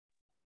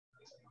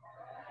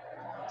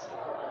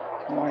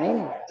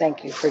Morning.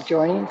 Thank you for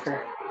joining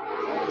for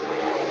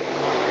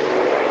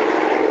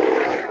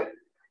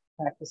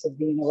practice of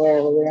being aware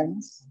of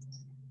awareness.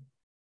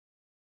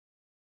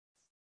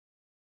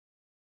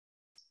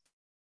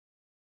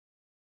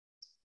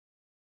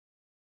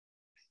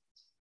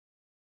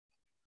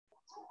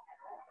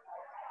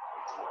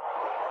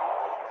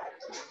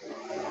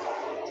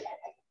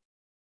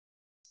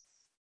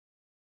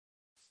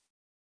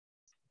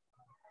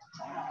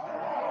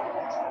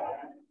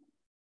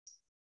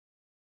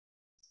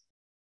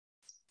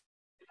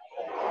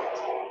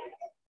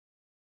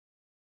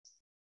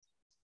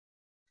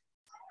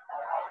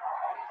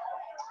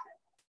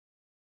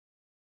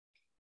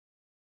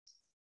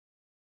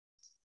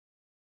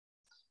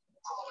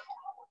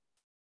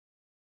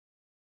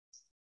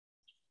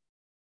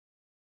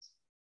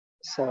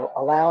 So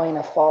allowing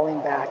a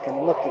falling back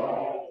and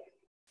looking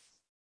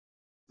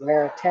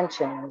where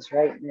attention is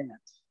right now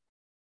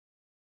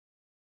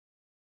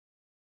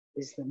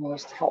is the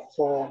most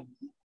helpful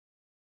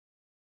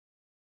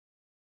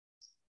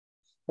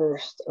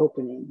first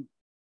opening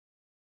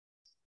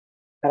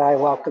that I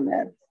welcome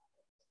in.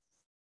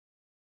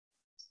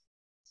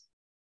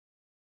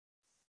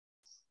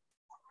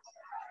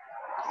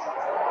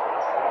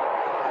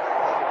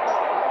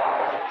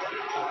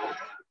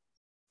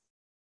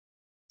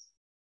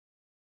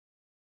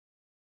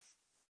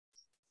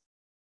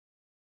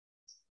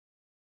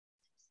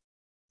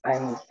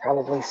 I'm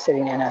probably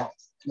sitting in a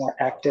more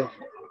active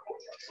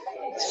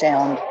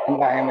sound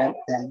environment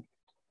than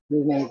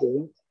you may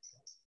be.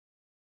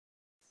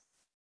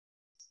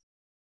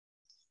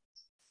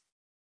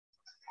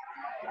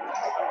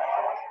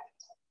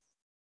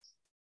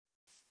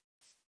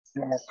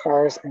 There are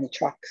cars and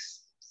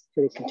trucks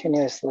pretty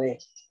continuously,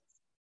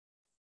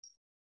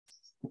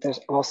 but there's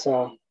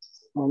also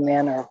all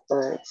manner of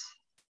birds.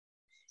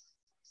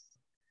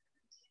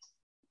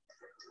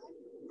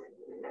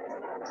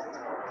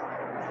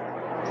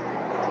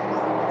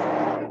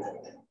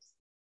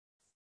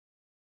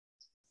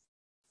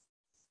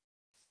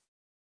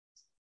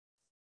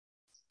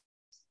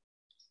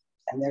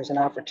 And there's an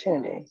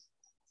opportunity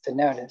to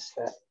notice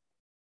that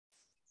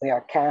we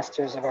are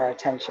casters of our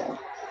attention.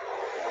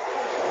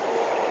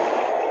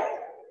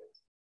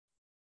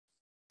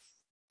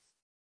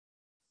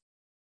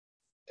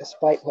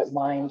 Despite what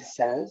mind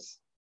says,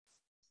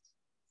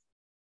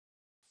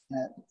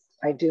 that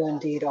I do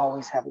indeed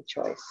always have a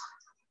choice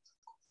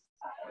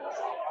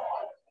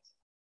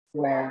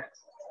where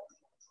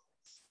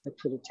I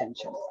put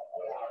attention.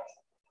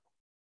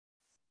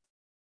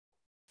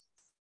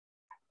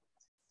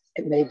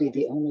 It may be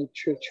the only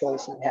true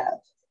choice I have.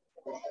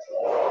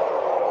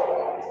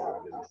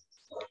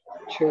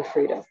 True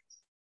freedom.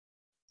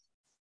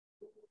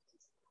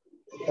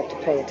 What to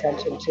pay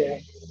attention to,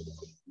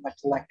 what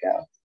to let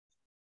go.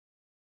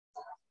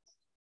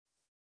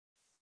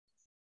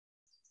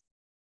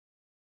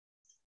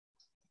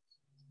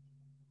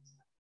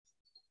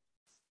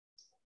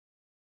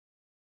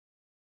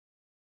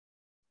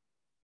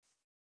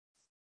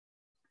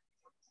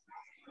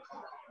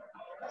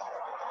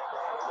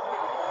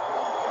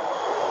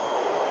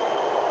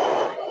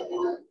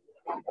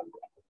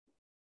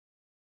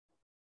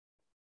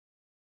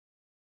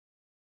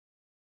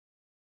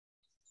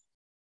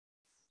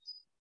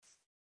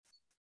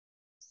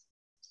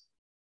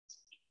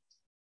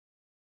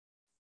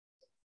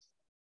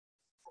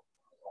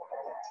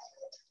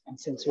 And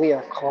since we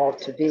are called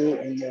to be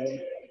in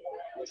the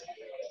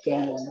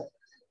game of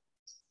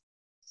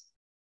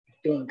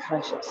being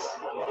conscious,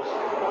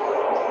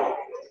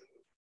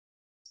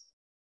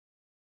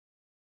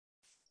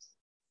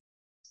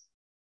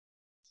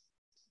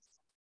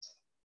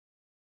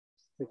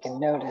 we can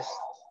notice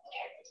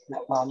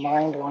that while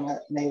mind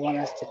may want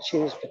us to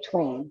choose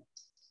between,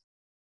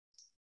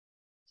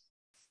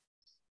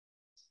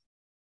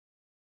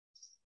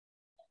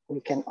 we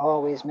can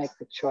always make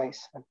the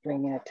choice of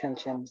bringing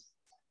attention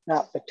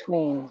not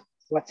between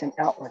what's an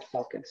outward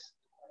focus,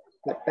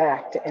 but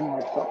back to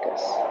inward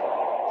focus,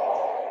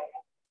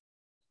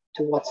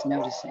 to what's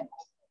noticing.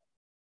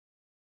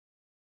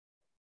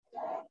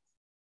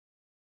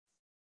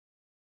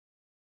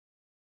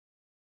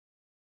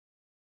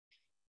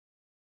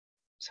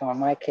 So in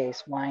my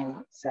case, mind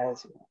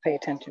says, pay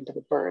attention to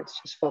the birds,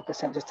 just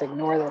focus and just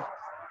ignore the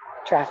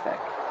traffic.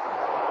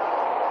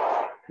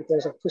 But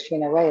there's a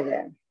pushing away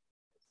there.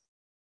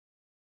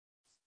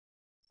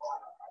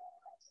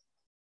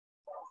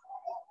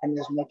 And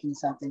there's making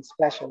something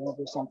special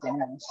over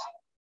something else.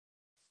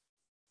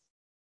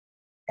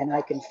 And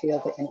I can feel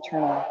the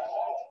internal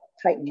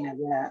tightening of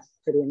that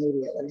pretty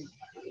immediately.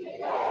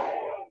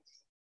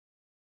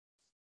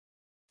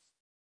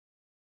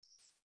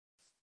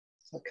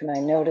 So can I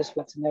notice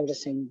what's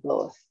noticing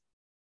both?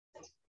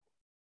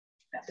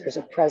 That there's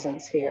a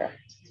presence here,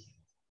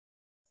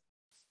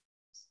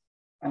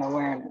 an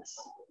awareness.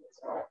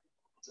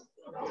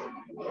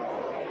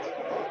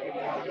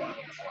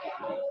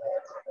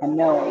 And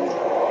knowing.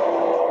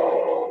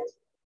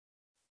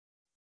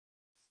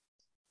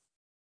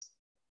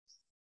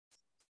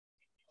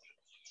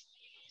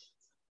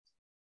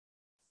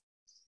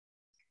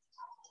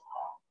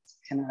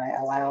 can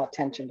I allow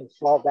attention to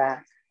fall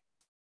back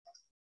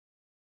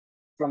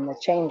from the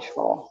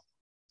changeful,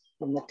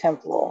 from the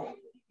temporal,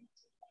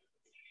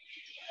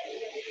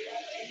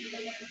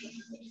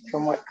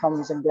 from what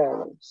comes and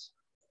goes,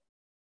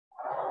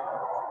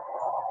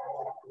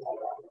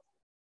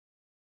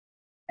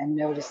 and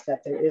notice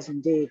that there is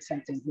indeed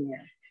something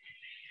here.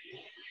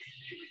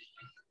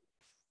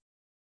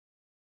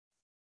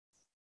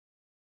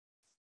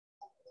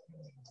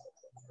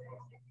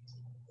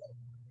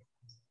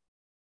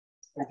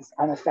 That is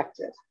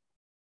unaffected.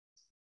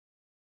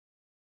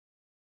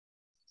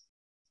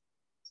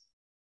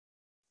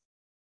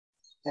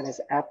 That is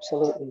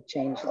absolutely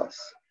changeless.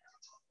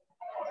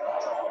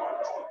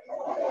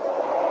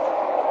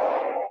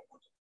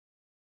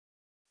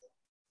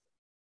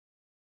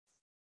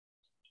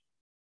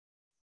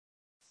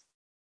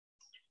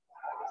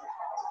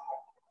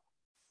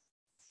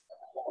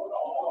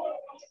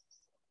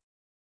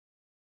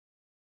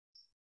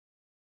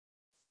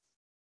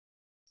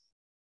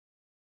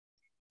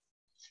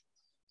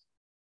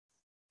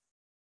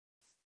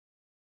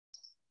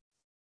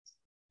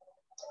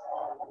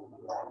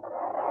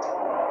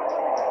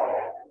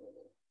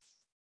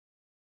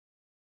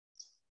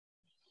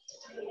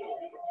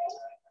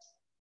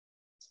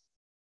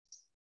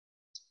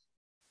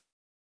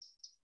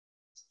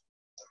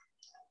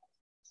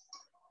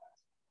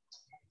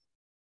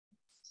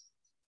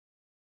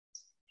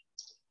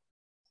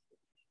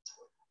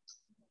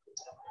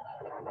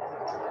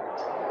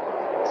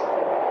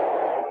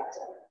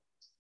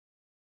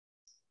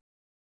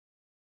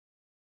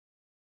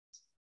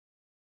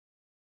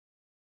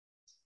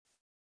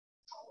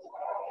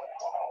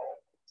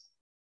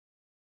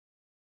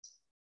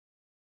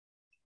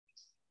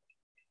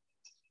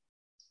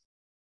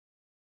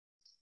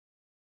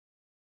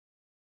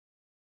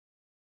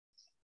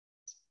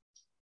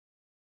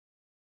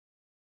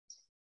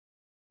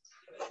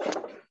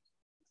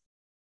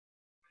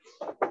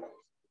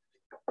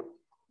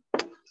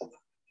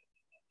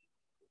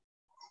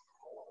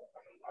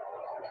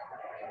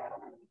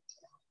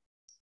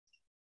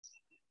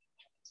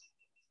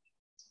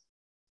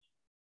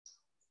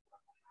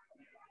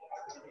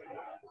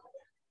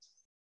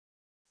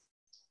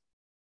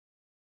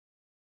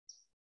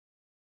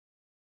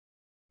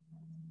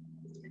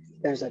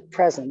 There's a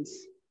presence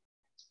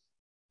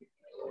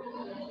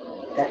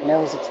that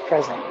knows it's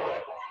present.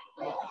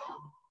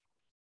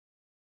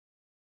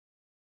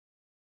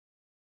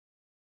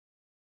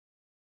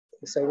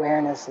 This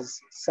awareness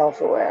is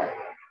self-aware.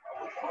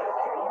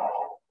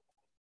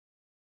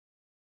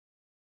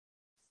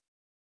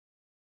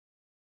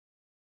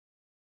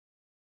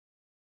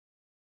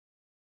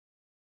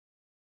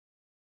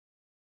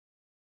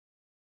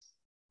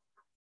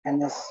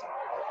 And this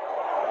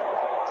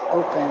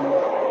open,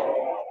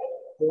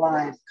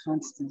 alive,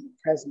 constant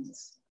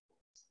presence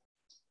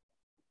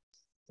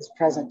is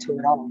present to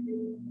it all.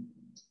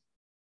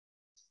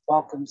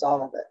 Welcomes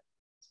all of it.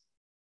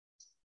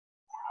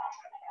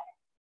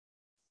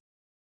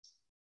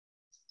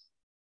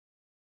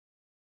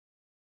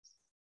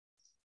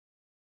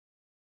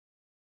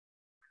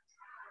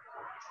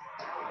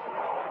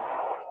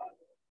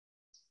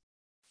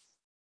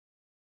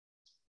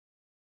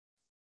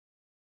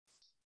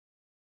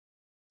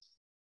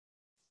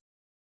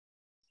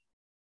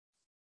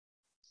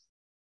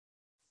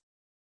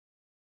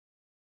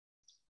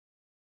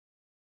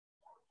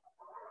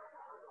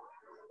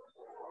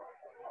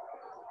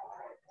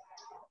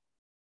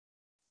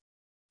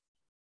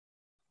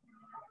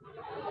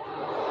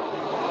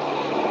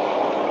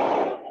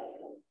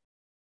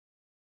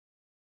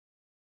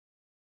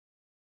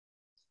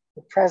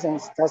 The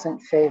presence doesn't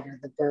favor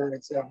the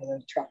birds over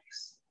the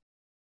trucks,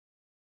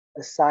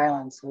 the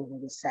silence over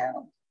the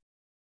sound.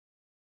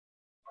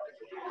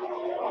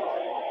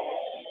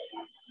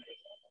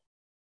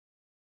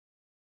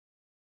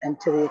 And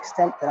to the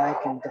extent that I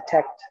can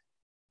detect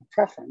a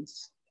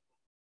preference,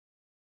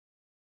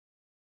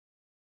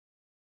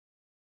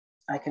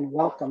 I can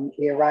welcome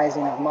the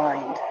arising of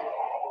mind,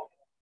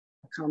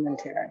 a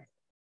commentary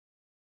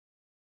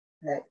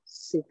that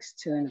seeks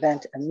to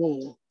invent a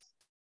me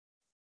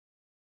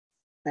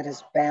that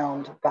is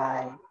bound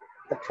by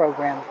the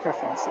programmed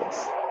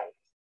preferences.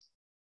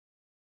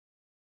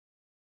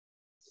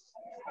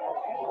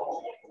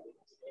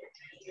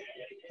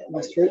 It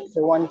must root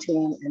for one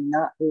team and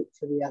not root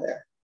for the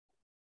other.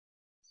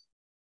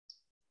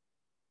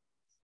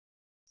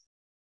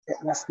 It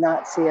must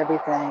not see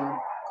everything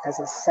as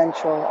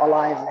essential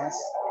aliveness,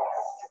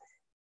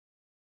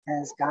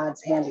 as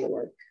God's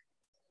handiwork,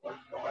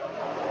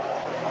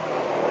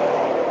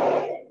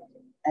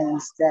 and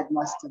instead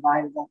must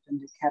divide it up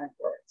into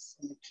categories,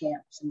 into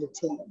camps, into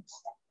teams.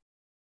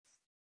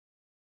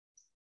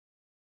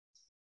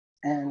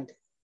 And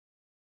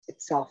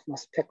itself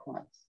must pick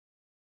one,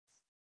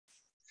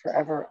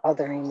 forever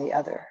othering the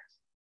other.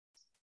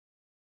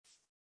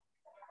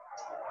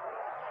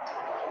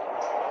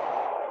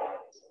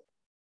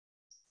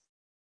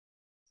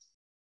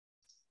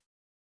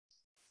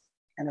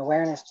 And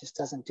awareness just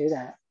doesn't do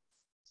that.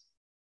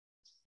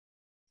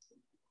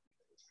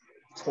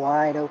 It's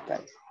wide open.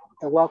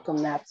 the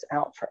welcome maps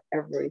out for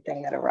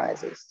everything that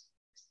arises.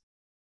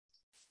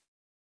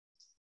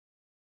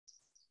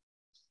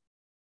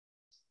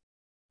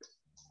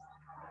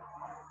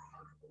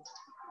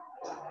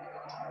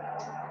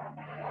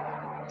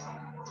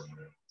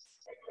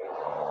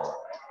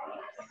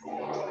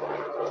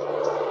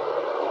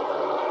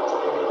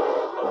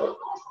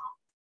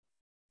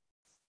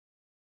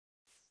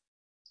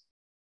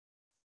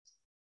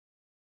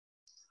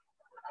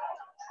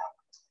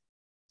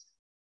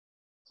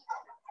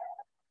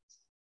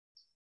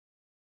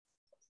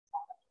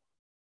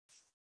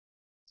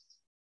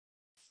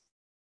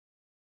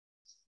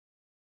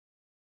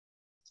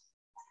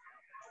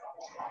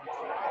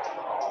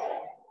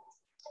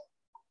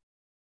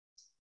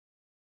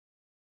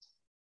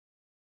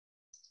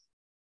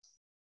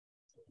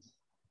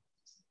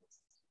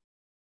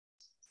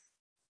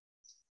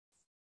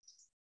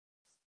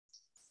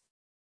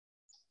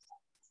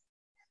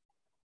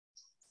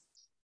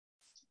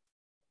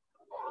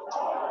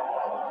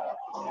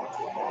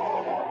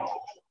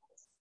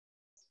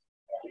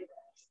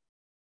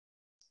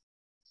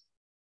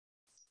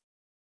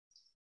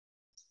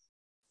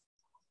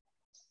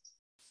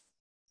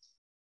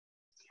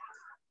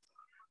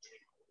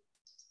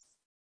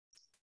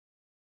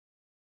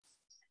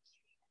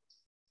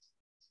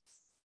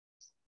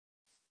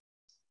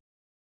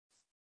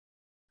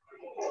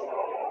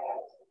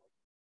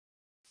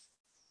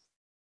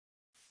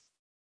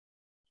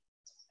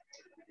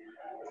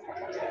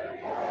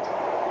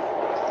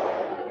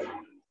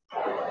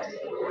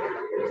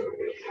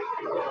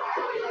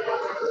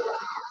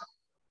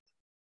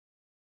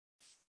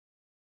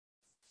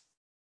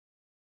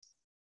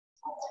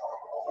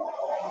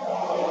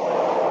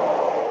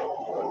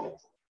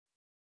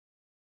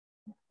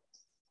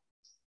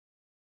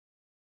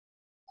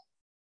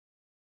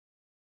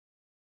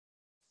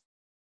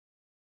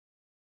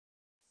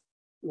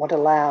 What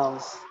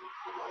allows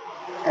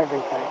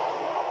everything.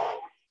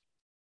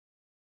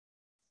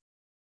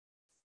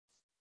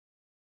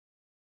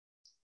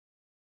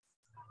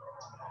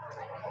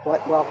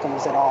 What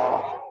welcomes it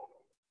all.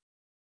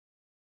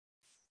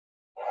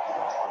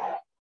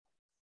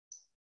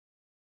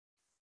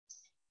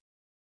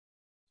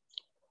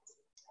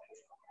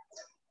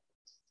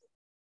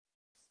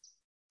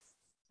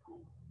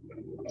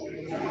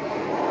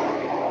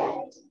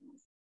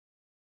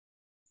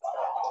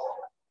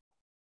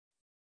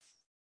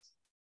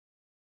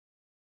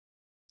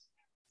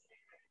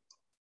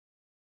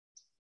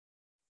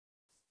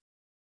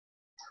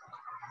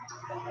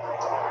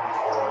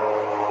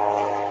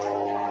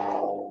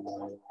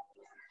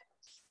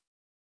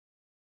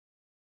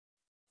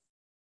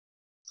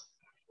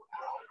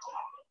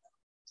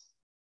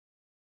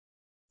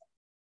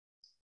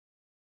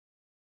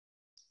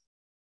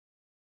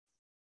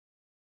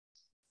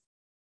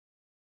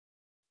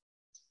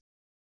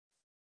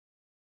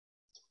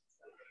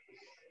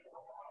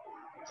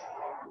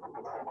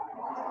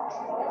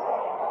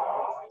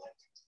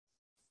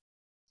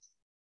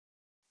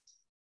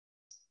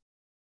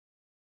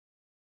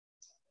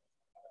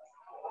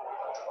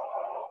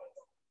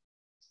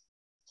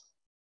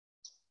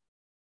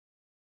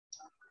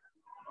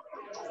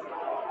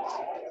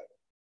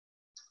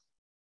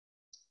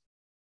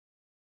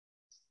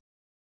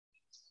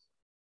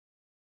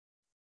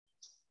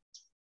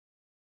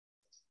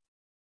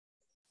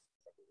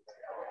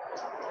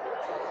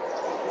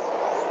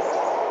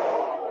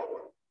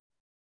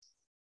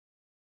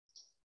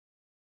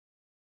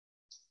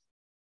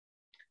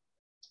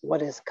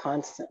 What is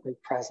constantly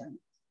present.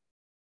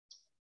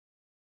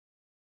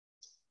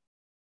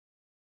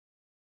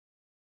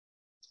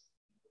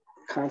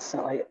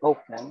 Constantly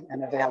open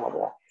and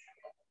available.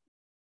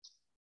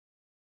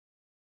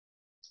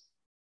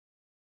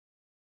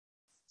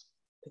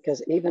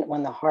 Because even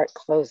when the heart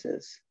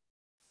closes,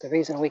 the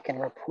reason we can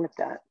report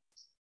that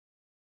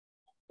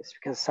is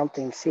because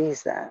something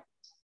sees that,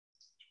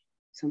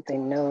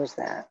 something knows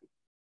that.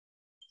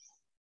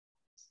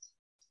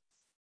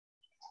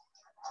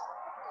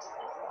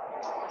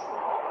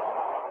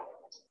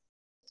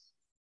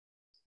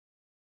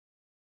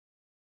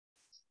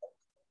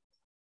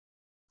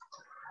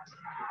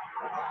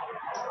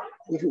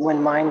 Even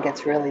when mind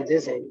gets really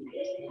busy,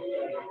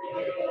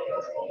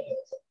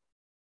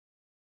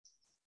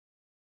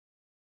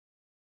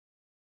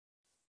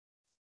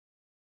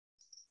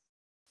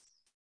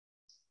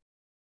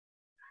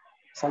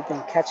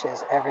 something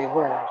catches every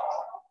word.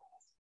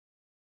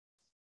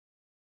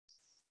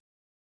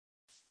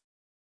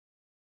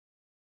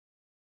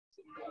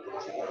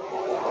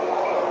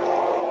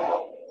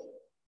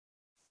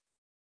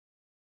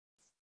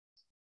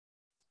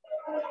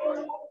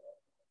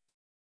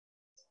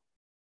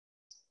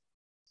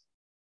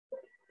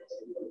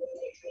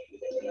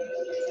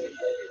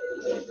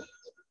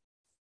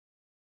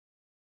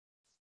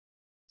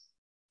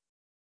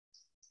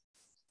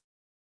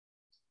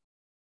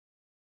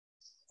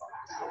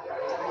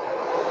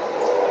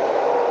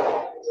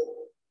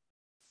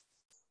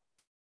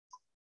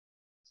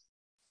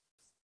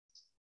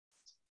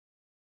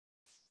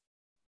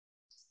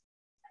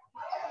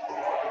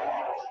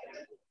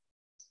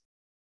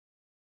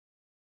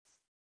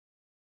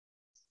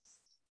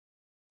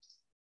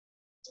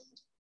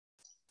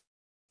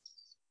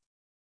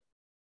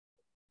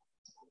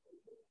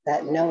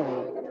 that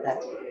knowing,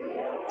 that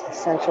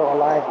essential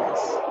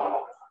aliveness.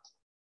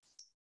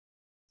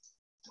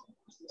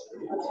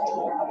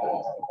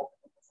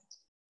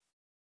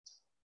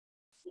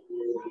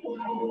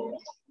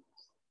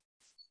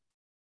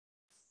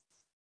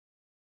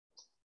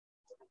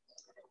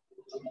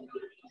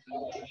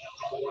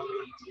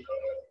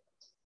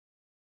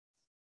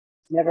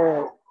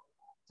 Never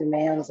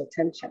demands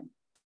attention,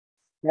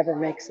 never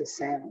makes a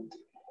sound.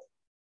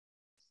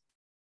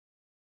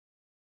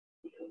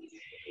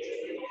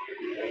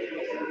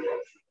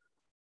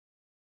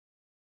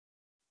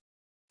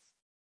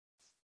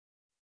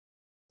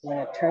 When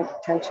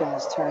attention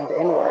is turned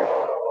inward,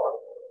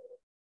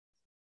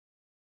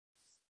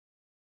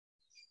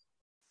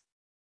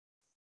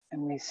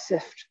 and we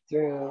sift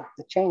through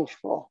the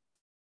changeful,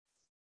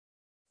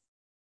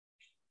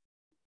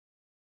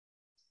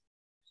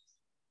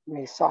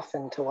 we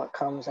soften to what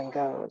comes and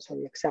goes,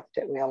 we accept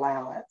it, we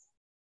allow it.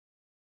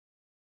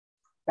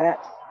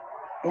 That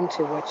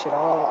into which it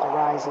all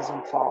arises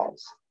and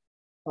falls,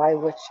 by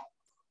which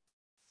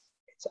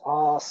it's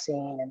all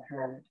seen and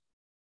heard.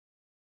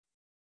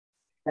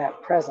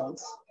 That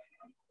presence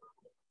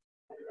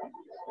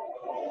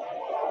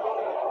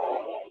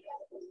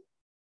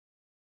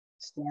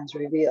stands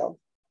revealed.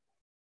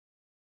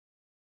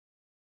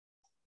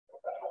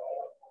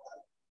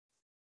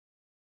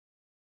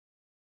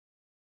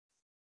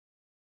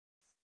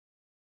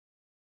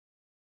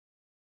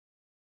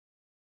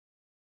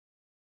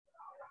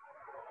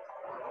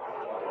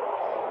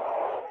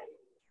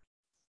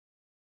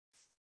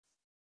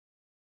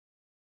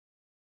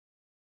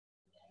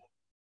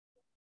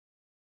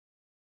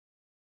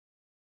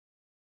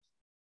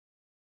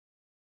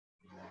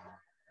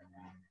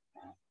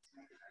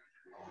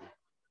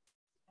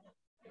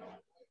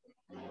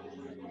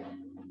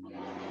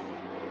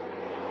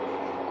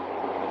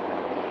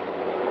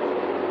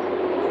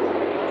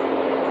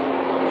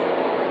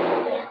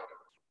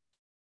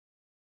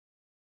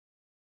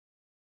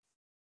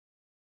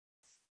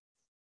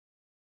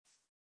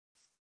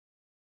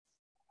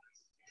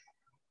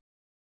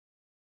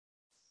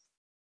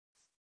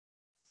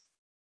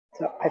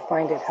 So I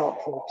find it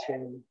helpful to,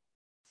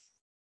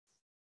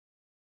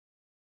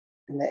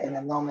 in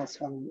the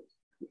moments when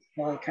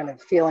really kind of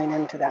feeling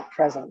into that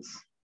presence,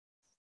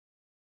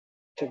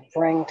 to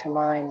bring to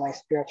mind my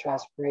spiritual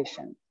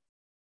aspiration,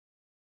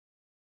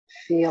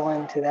 feel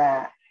into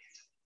that,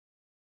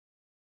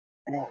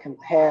 and then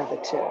compare the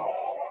two.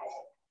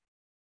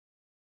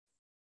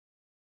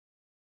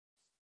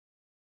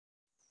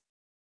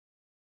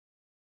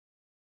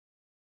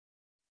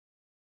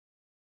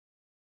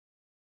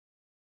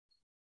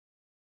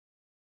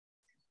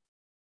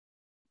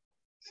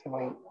 So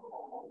we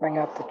bring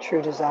up the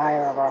true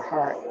desire of our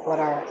heart, what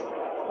our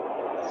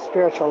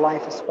spiritual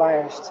life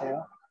aspires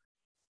to.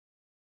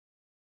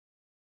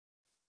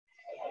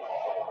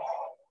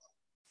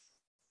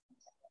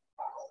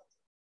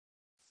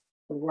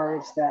 The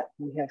words that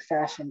we have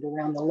fashioned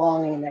around the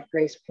longing that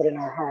Grace put in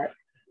our heart.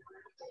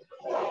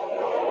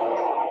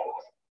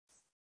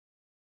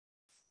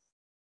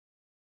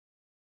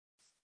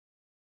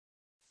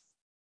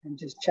 And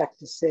just check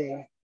to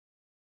see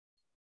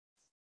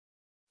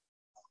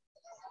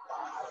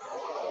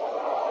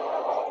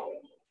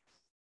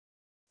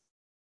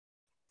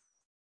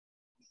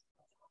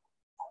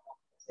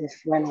if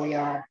when we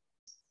are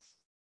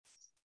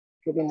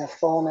giving the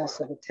fullness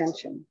of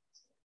attention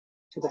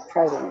to the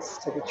presence,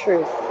 to the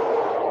truth,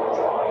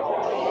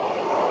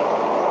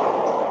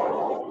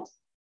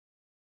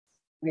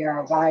 we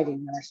are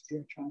abiding in our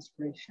spiritual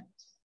aspirations.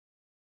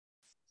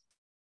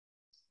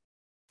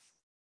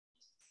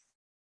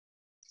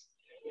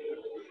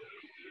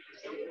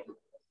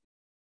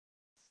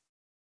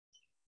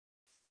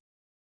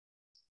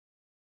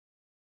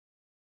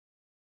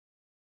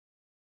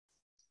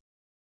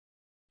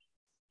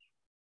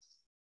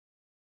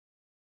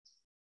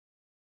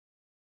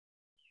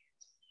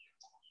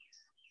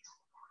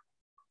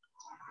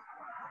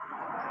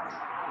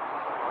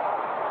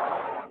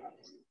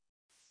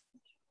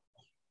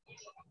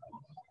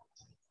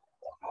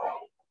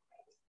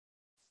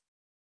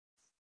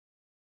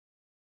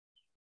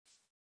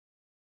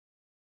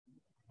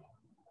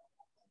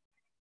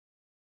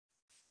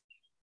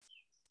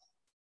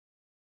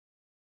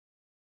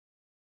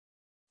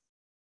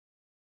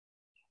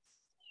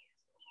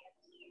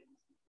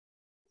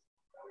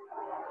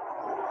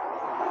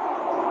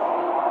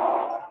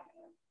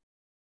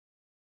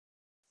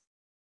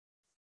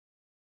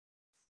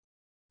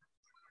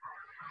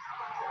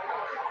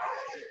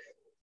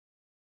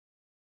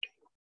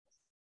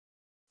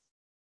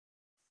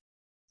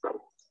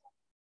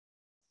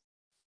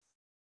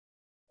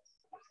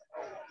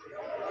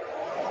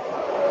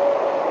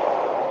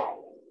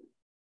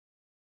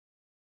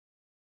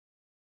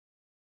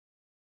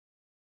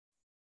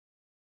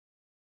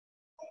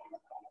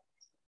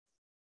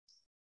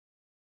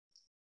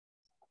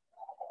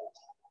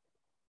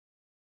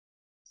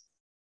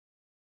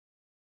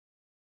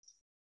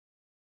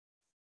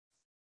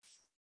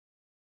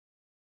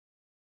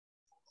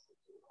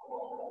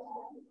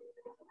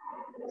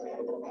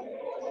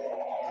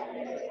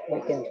 we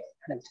can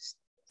kind of just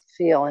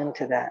feel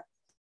into that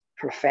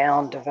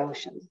profound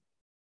devotion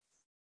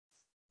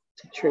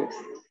to truth.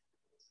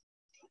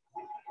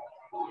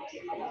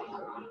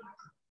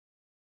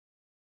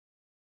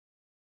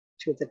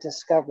 To the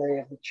discovery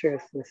of the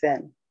truth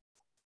within.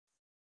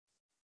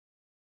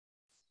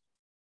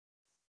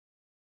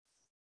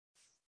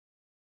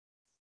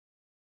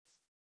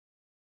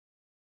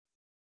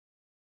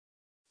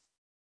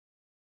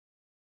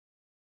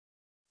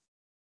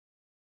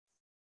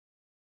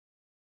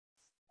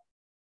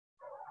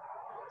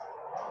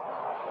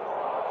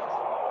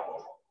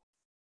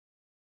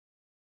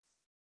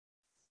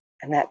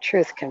 And that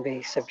truth can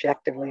be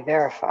subjectively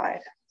verified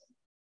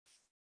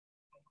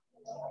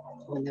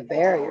when the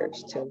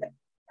barriers to it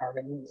are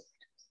removed.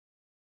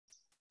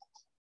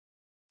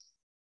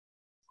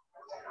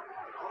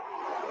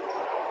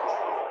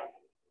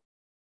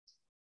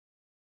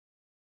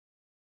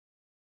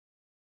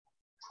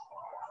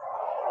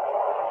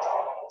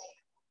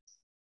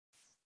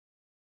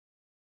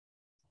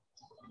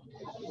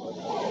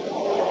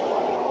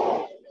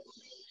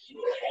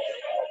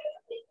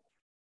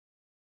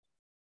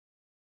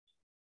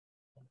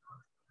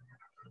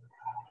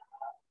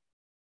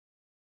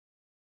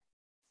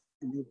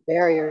 And the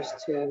barriers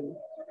to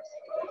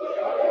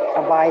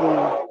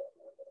abiding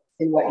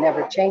in what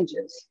never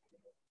changes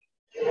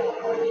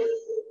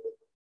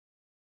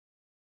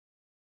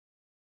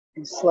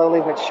and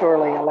slowly but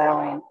surely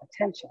allowing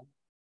attention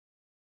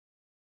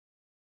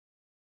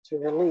to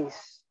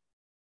release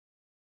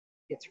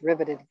its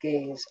riveted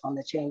gaze on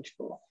the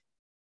changeful,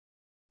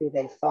 be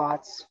they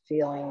thoughts,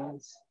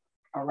 feelings,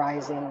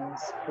 arisings,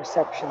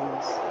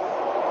 perceptions.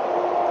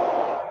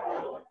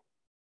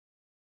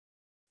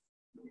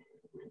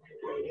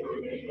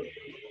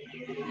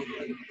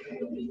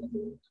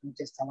 You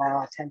just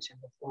allow attention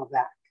to flow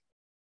back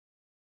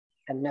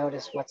and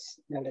notice what's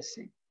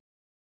noticing.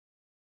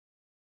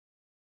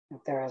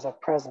 If there is a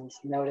presence,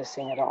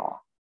 noticing it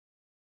all.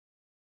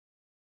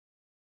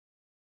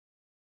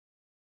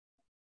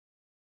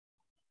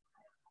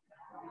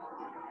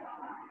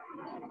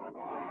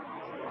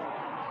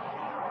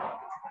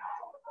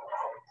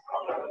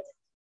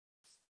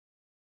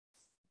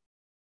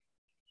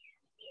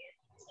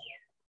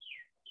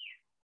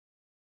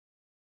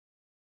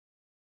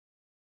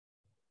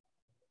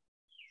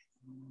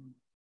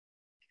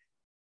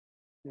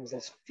 There's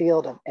this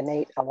field of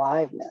innate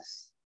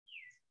aliveness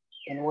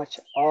in which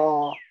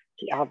all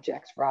the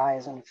objects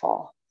rise and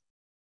fall.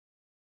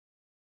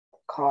 The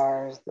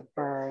cars, the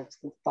birds,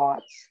 the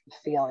thoughts, the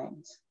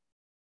feelings,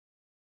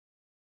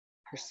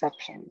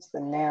 perceptions,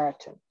 the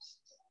narratives,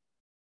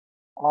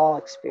 all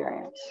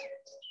experience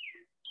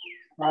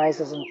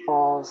rises and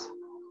falls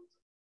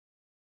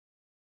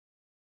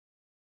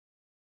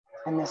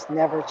in this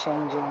never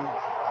changing,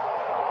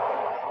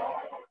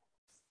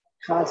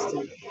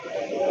 constant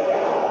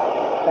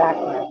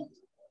background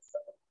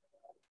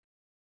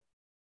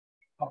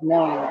of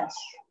knowingness.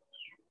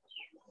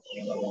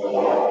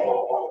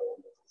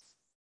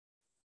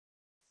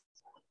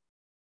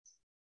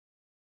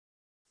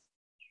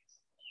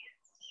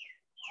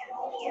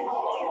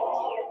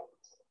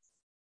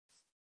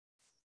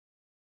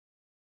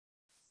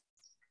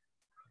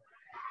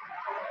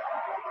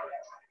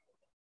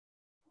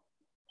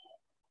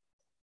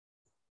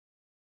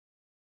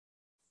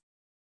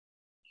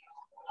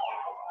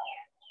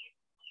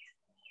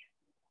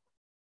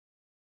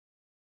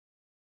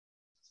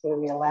 So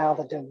we allow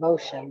the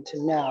devotion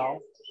to know,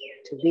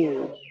 to be,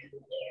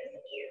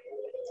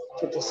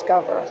 to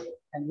discover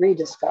and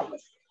rediscover.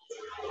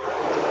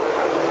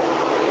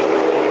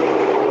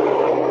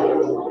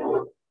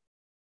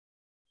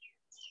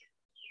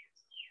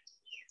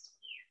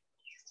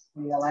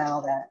 We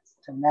allow that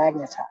to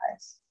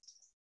magnetize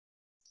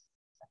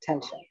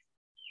attention,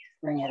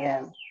 bring it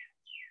in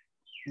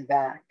and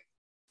back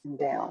and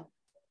down.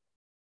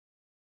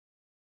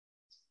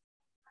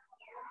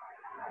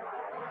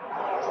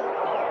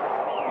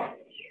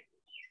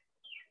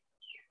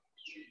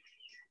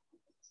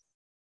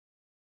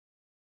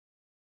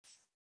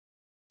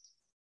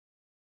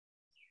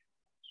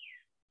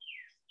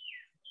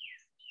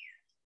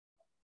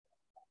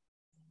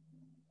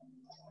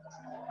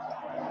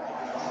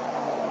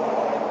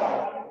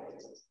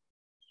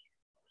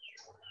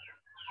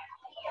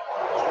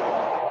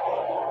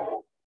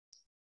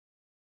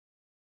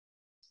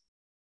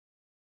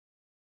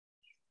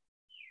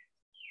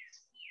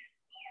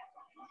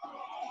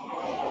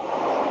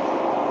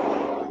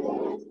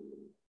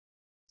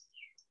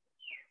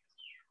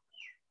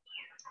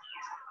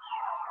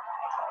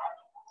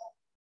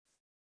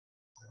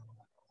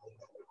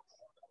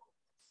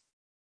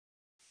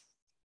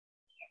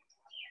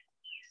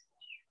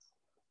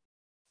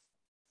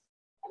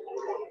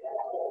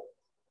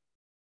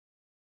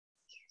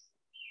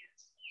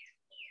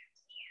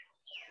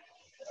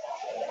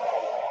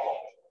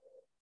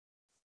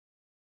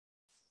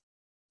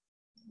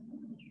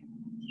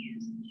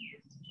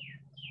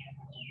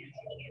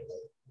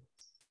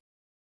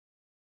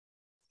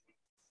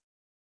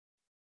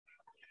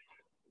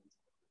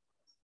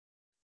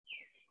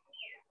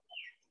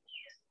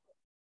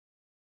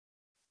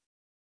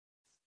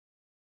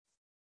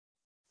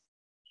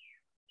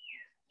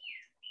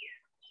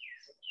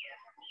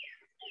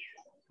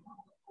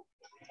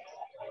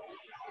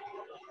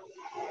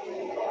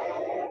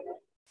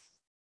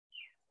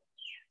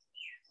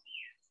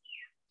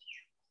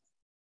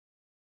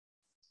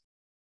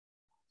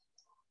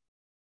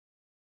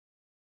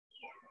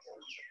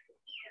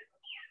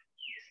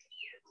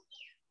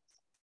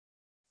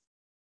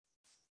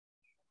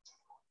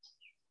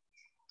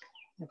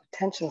 If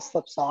attention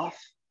slips off,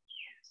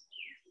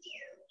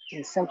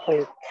 you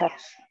simply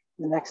catch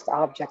the next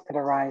object that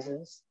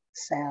arises,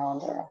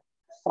 sound or a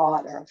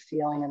thought or a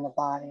feeling in the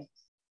body,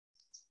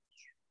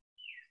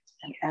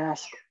 and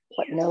ask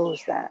what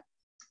knows that.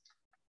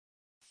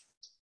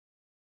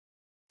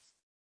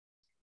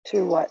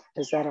 To what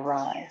does that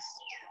arise?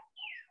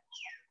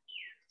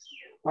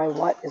 By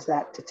what is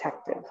that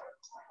detected?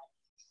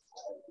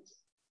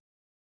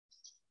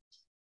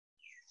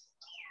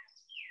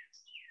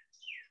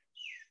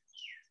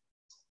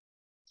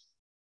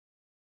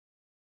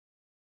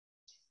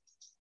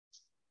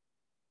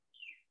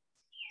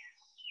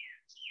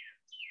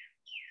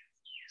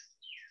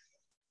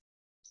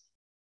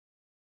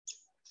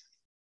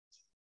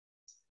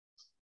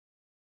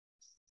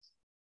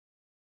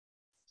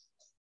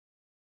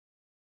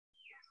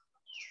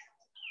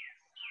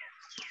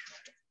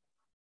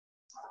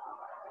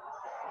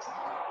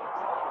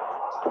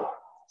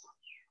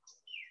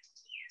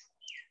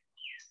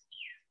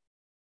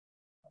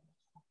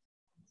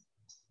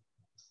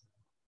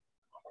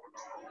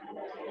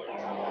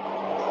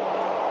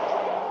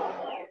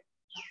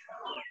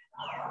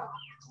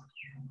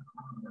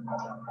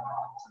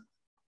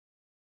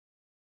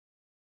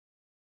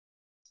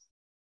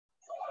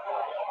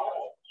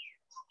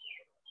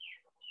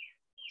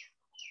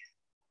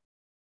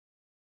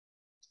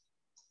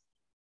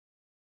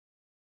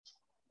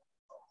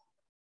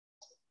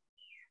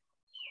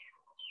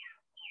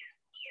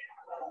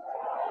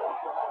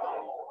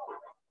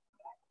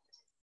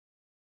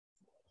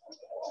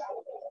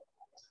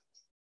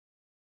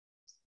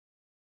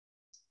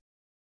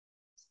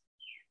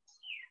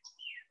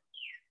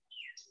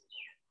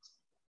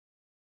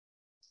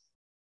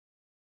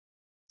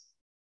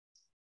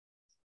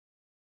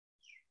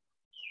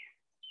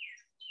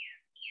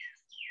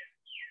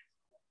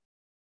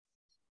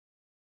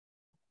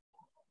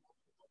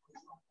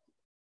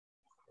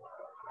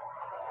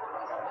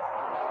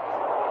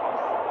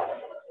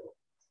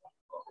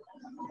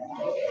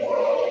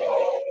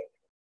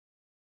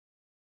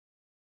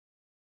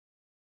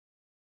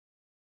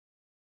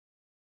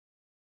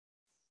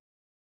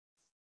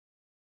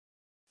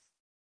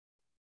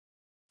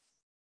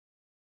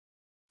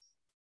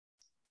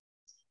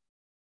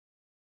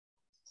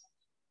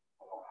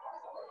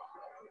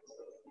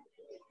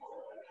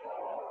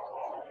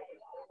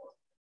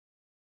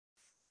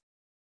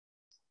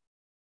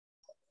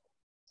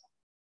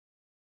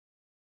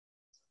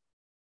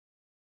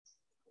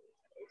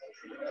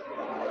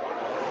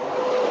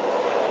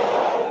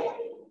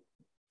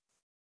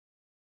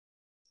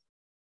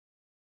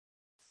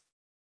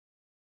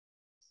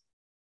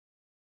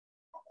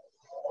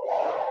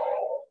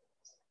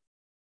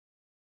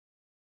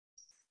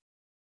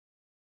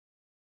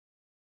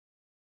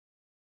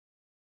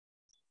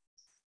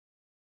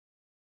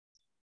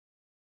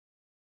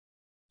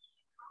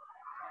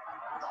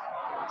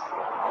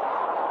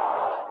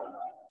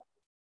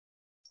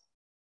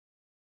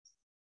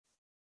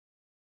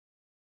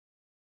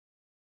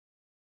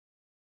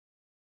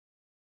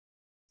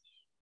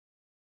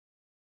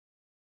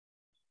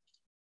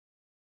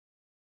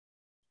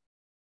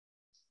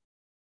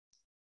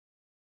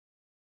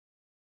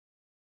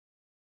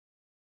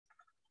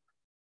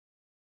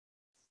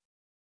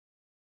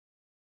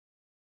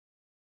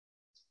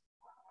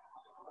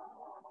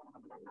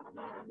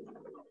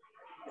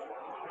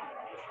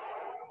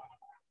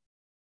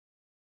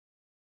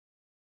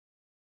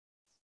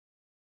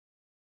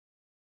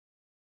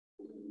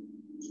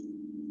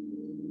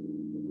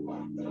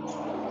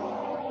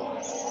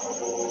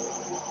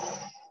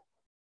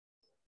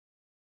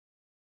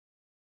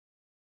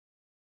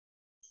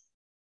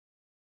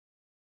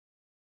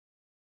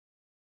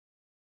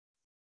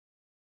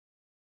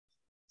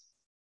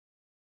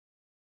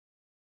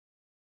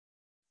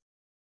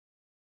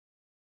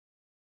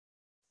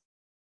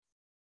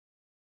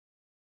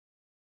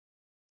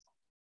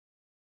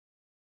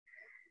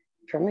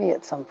 For me,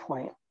 at some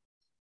point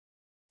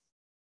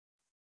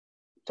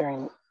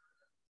during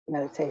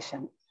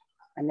meditation,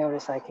 I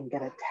notice I can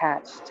get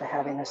attached to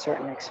having a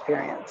certain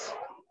experience.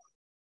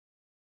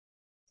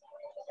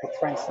 Like,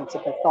 for instance,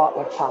 if a thought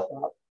would pop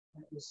up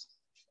that was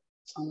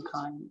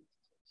unkind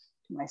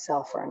to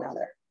myself or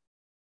another,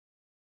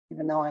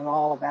 even though I'm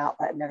all about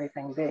letting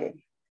everything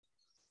be,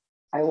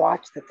 I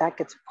watch that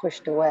gets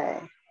pushed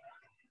away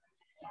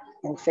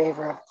in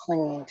favor of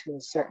clinging to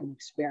a certain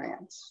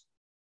experience.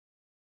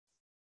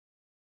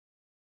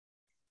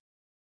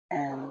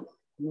 And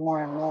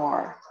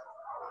more,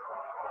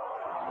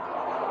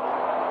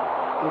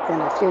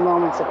 within a few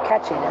moments of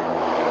catching it,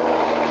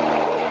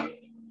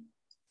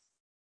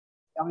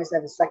 you always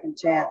have a second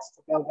chance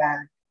to go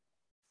back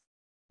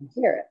and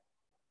hear it,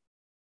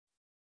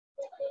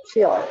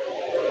 feel it,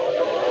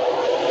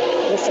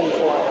 listen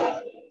for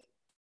it.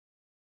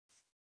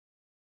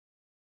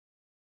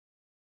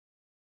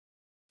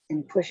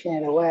 In pushing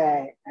it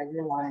away, I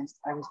realized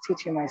I was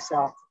teaching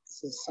myself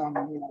this is some,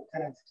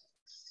 kind of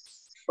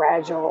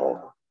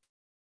fragile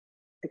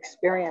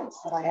experience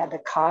that I had to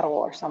coddle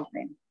or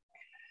something,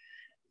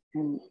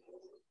 and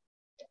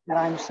that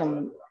I'm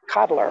some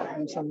coddler,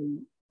 I'm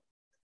some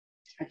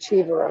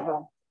achiever of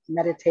a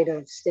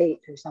meditative state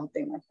or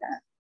something like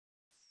that.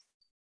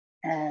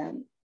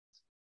 And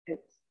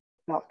it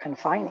felt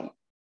confining,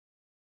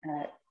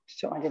 and it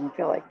certainly didn't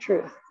feel like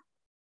truth.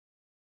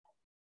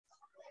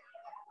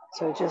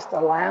 So just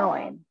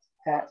allowing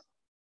that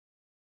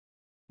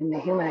in the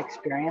human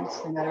experience,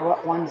 no matter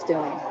what one's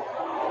doing,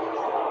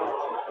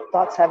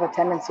 thoughts have a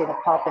tendency to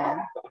pop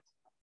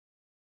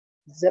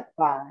in, zip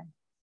by,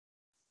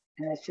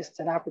 and it's just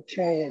an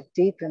opportunity to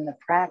deepen the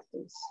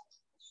practice.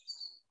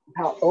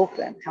 How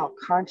open, how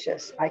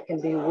conscious I can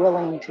be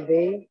willing to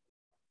be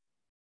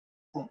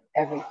of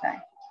everything,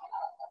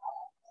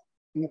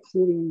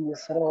 including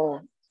this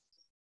little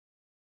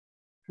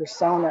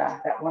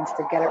persona that wants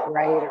to get it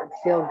right or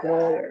feel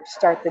good or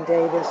start the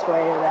day this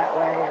way or that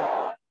way,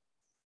 or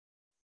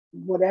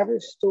whatever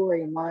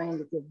story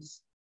mind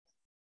gives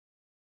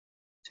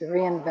to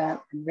reinvent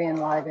and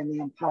re-enliven the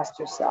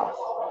imposter self.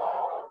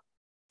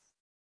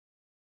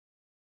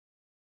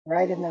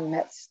 Right in the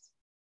midst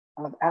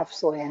of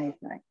absolutely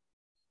anything,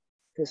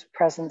 this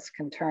presence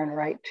can turn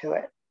right to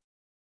it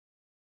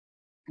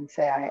and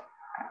say, I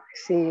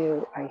see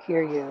you, I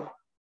hear you,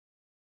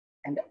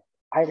 and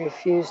I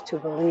refuse to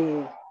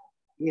believe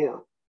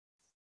you.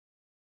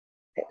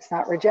 It's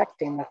not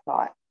rejecting the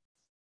thought,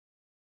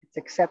 it's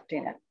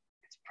accepting it,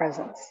 its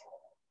presence,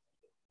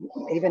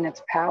 even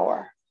its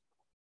power,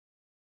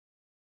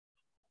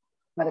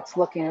 but it's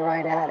looking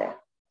right at it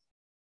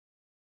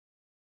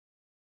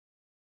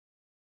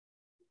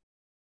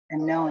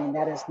and knowing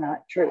that is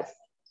not truth.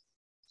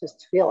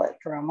 Just feel it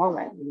for a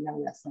moment, you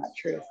know that's not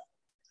truth.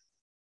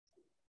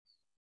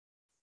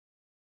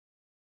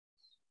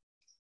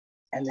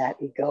 And that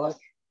egoic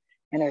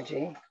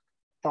energy,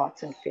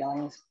 thoughts and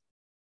feelings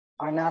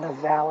are not a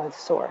valid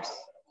source,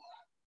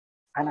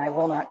 and I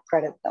will not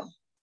credit them.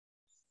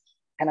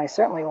 And I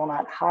certainly will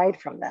not hide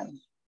from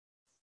them,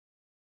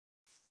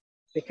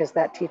 because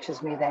that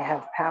teaches me they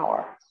have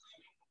power.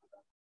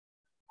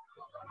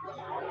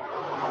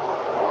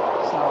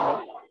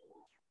 So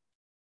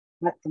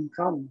let them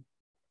come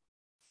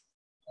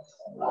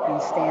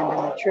and stand in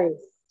the truth.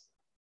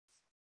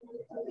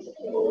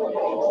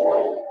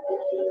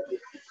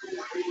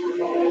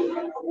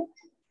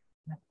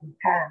 Let them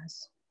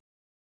pass,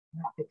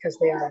 not because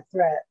they are a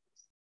threat,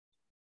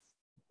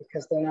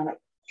 because they're not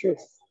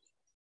truth.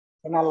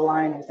 They're not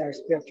aligned with our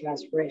spiritual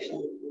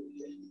aspiration.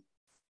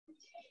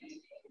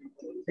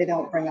 They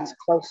don't bring us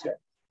closer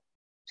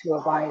to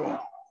abiding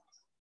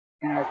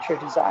in our true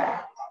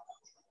desire.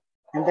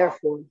 And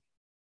therefore,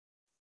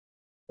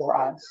 for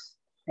us,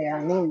 they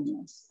are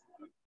meaningless.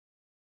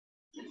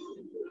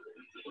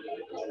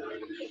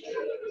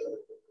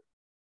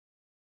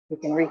 We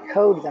can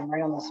recode them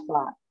right on the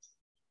spot.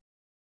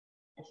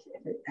 If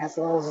it has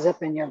a little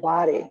zip in your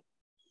body, at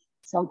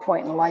some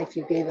point in life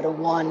you gave it a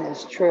 1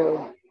 as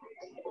true.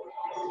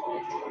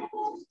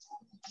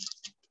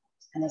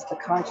 And as the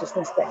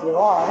consciousness that you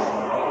are,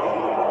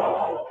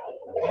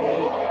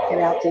 get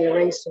out the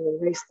eraser,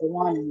 erase the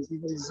 1 and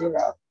give it a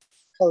 0.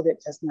 Code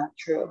it as not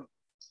true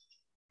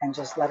and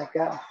just let it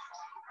go.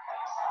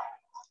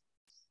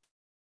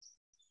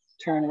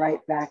 Turn right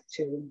back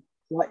to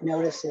what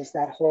notices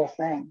that whole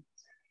thing.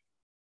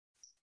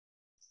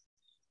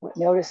 What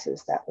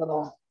notices that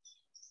little,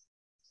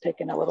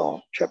 taking a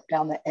little trip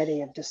down the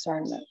eddy of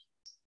discernment.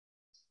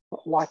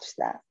 Watch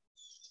that.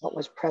 What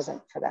was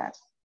present for that?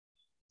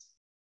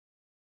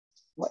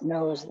 What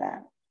knows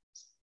that?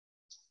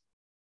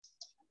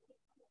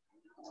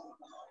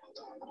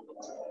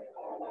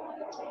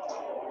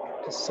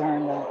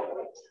 Discern the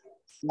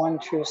one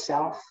true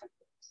self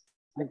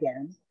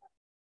again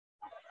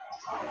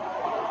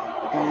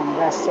and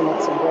rest in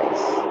its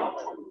embrace.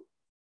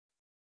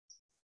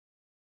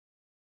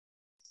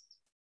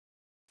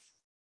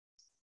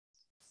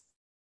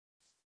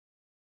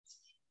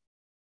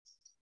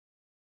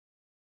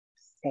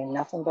 Ain't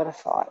nothing but a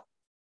thought.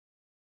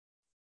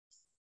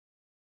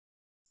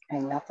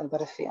 Ain't nothing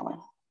but a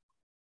feeling.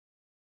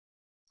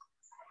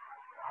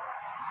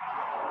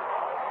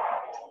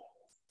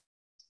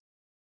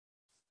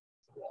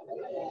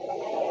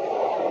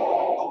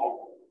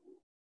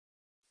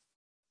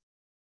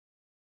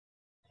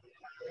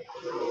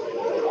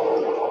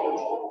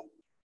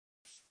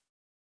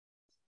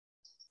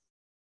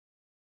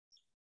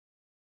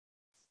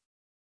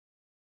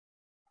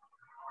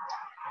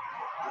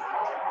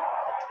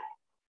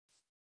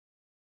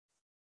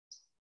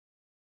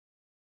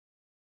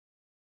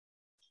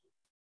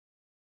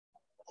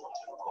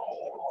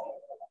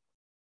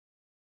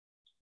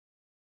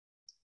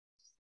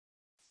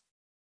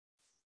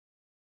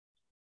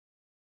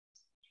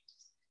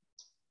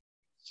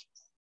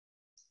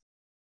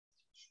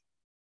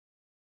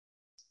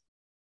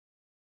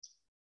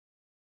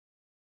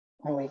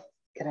 When we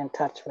get in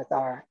touch with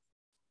our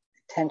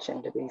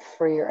intention to be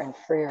freer and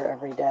freer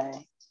every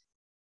day,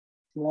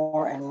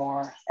 more and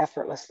more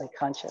effortlessly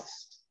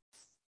conscious.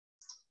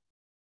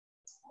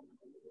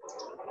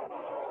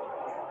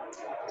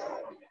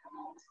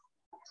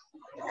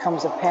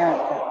 becomes apparent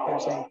that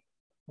there's a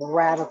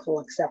radical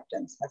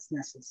acceptance that's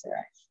necessary.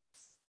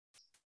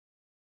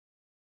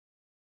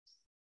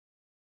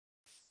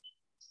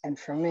 And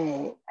for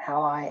me,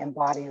 how I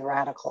embody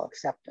radical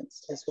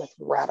acceptance is with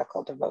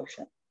radical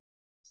devotion.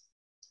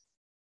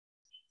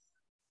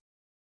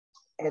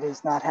 It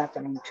is not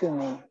happening to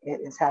me,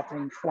 it is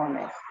happening for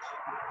me.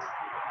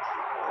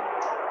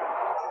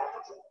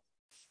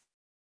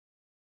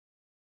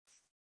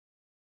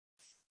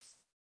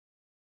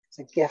 It's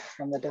a gift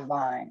from the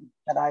divine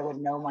that I would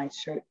know my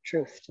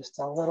truth just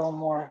a little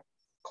more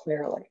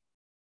clearly.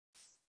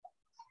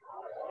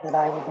 That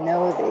I would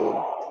know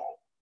thee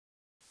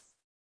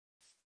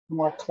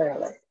more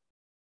clearly.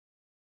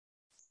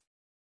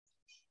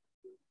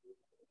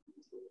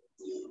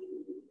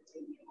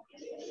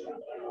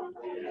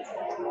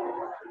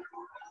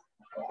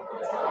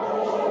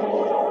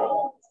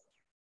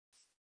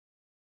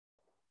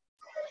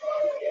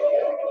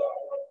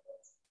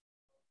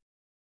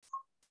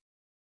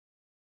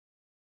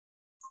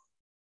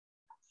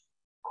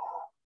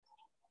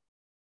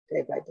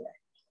 Day by day.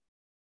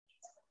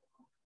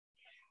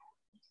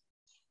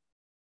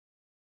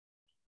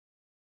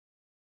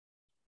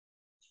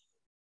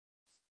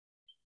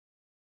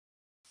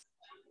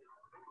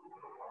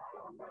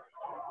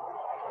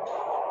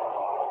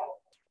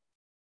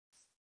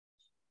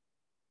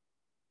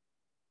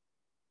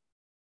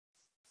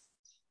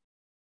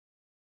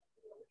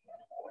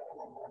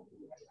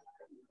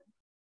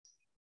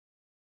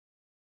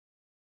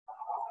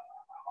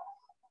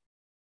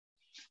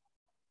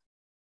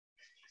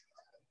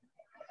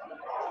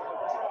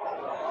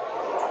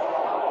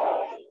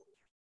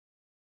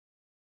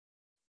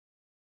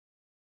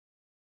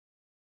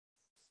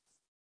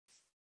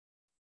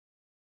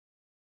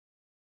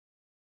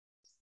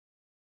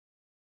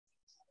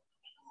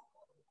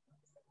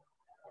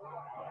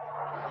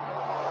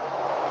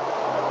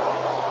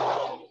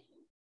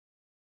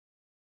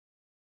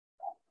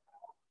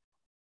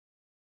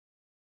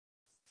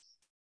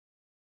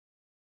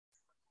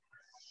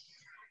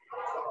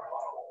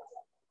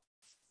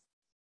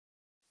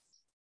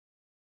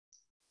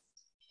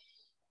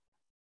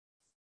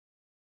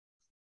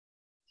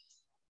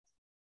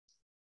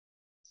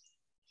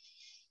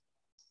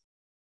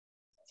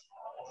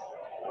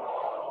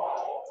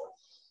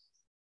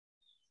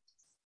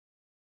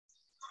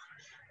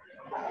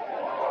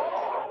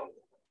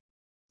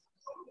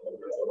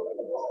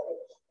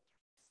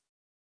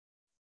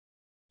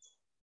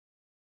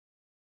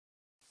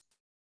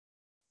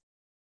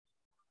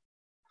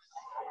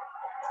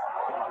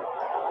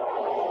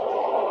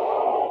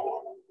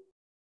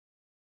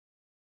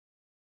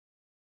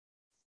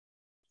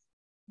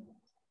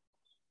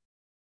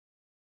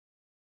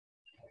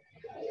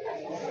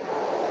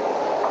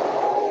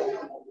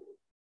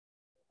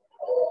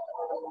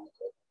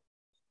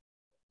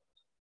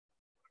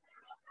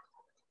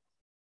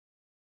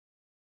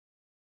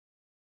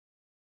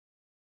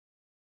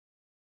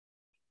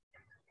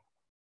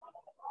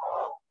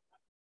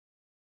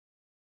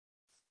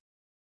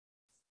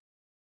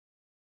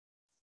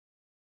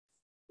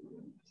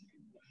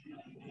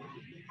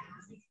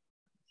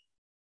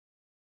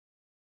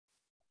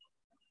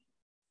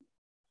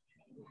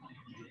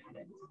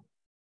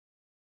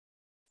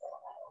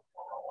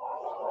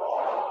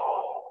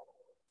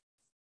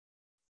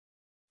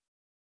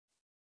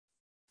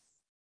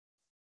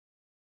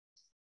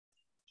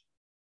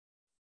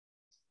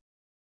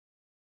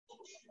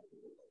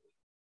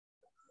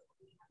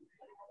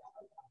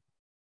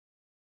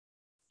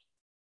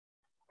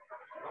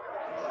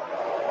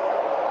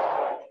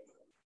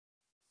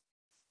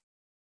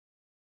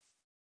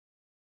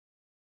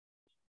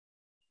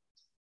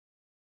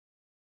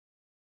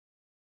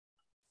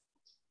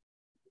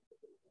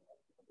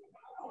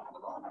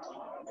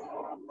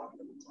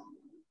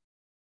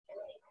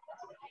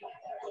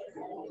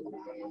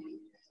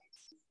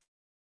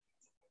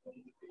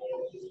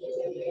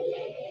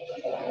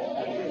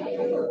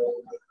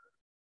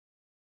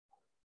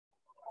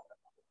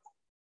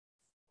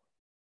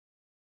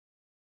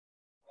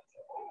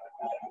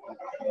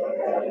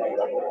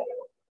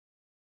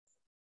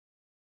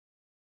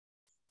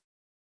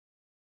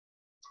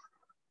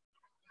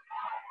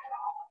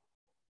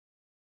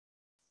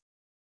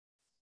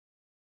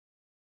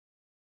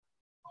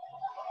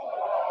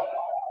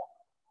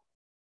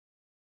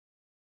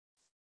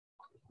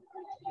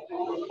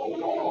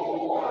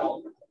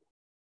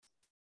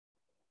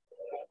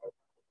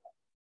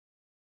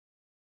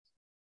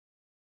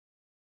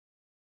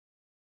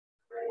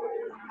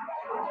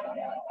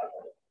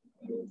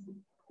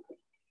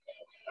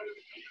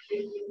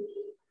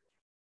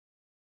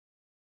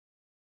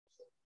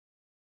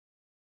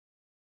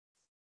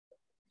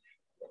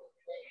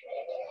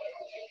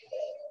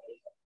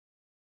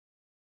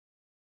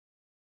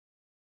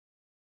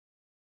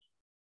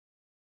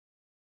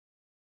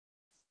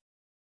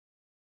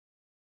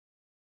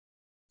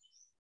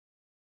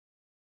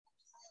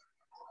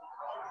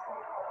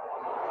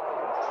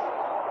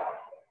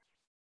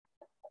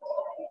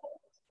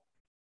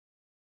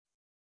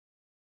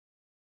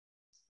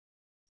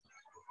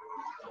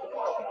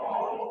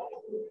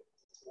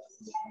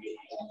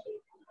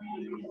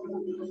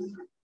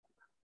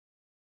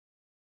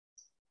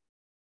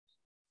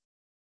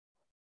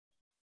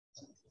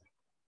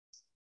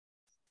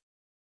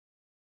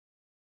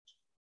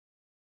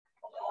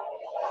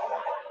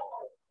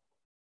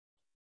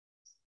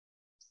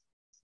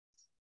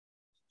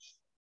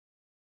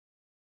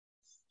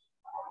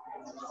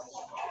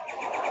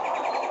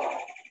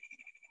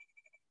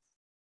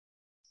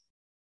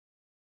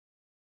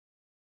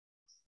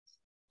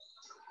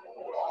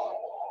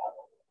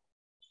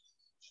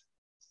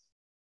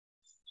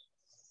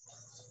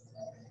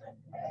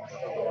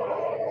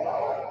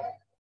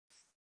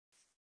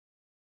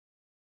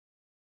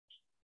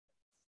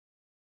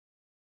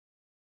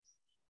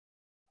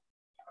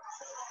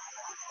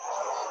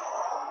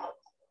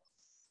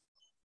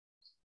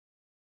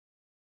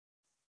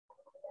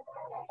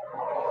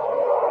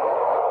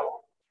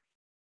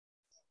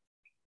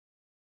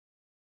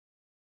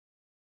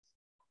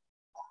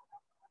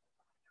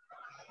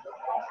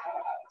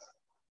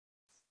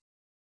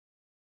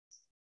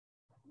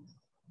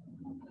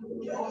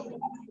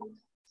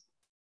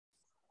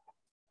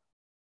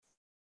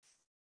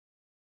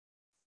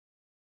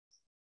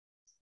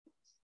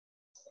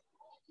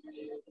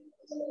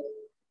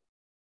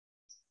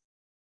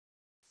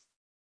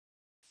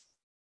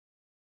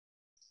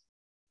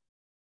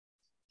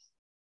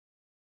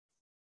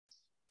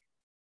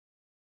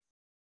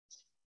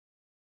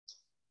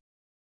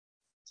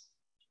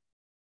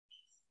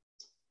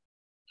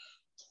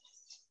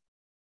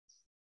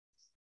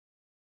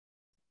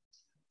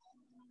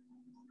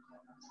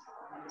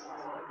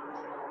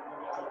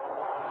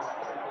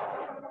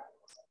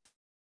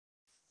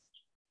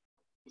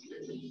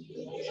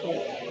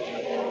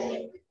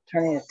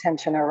 Turning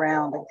attention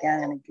around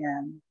again and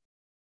again.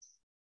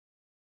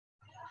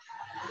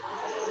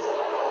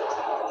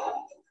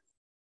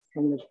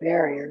 From the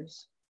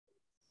barriers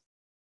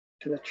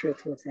to the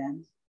truth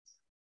within.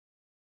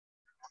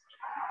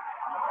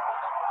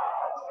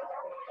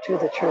 To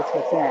the truth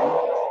within.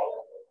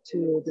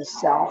 To the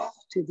self,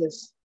 to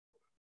this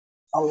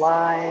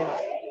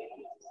alive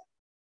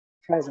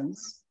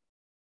presence.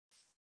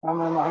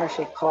 Ramana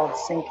Maharshi called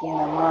sinking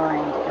the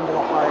mind into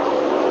the heart.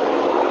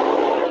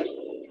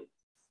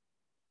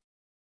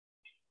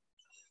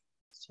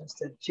 It's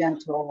just a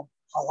gentle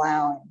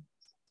allowing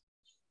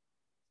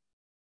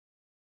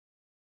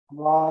of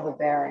all the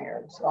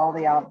barriers, all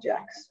the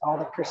objects, all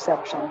the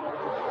perception,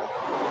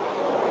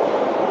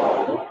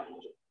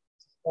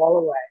 all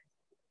away.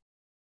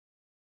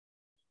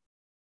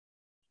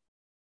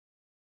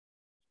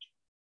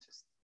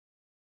 Just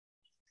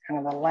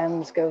kind of the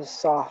lens goes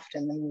soft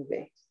in the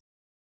movie.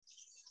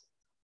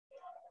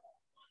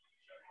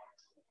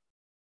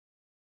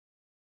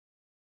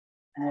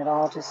 And it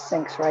all just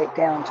sinks right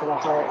down to the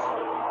heart,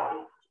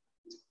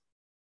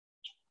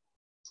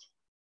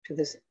 to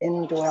this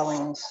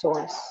indwelling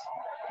source,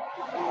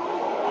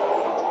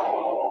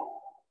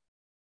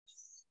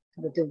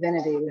 to the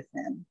divinity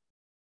within.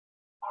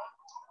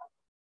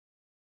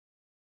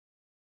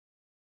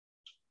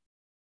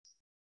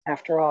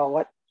 After all,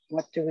 what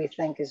do we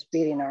think is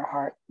beating our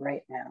heart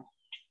right now?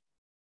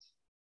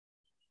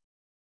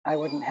 I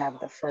wouldn't have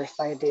the first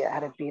idea how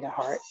to beat a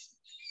heart.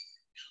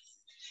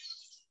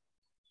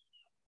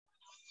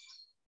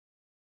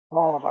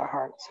 All of our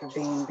hearts are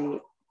being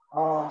beat,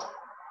 all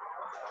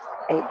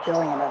 8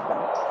 billion of them,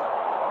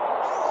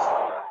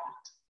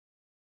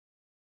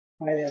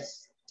 by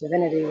this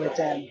divinity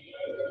within.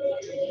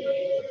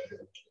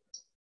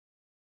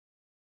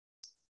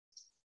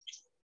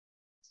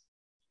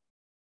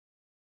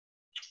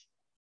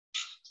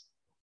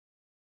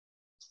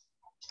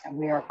 And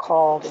we are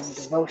called in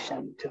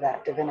devotion to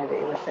that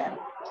divinity within.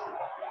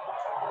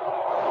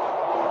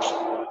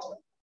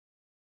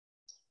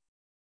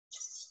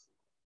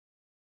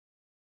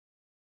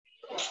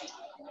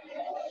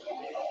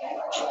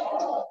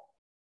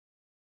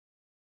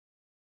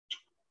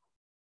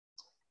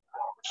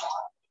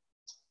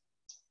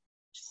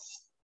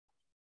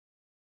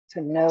 To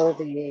know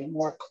thee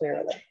more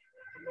clearly.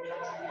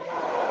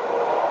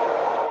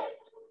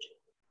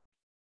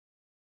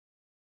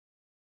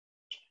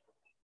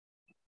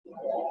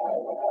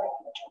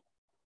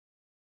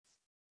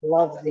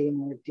 Love thee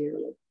more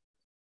dearly.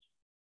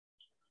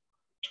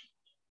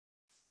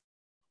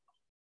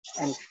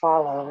 And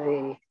follow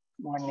thee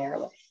more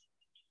nearly.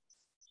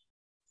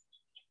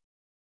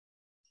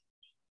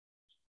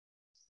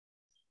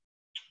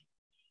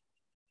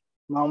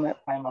 Moment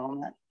by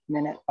moment,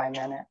 minute by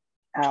minute,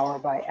 hour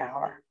by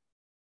hour,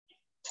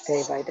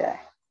 day by day.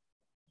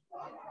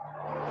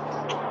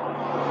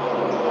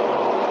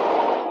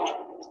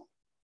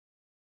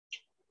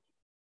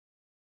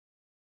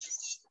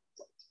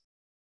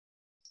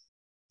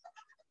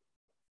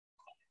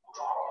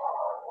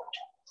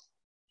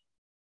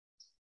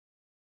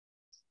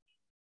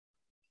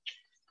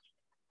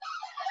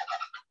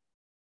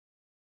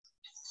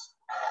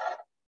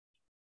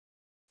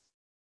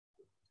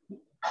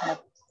 The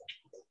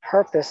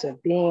purpose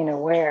of being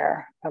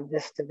aware of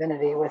this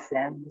divinity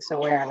within, this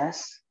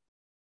awareness,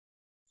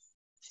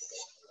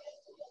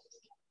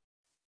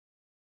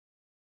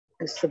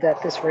 is so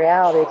that this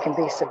reality can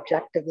be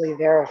subjectively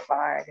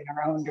verified in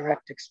our own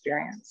direct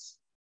experience.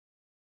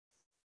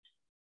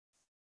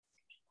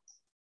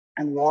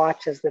 And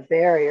watch as the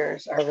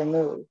barriers are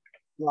removed.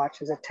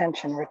 Watch as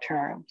attention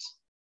returns.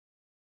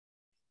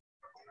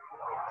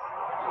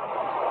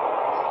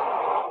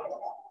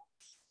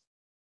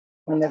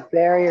 When the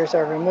barriers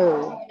are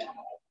removed,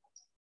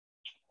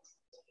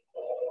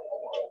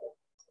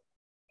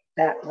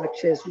 that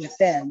which is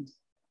within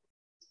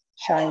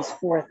shines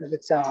forth of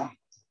its own.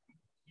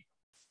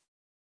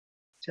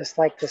 Just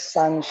like the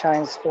sun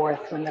shines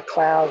forth when the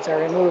clouds are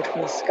removed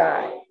from the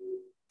sky.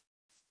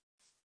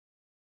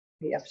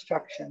 The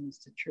obstructions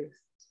to truth.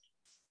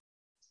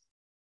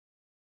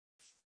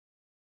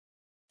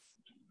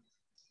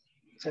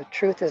 So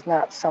truth is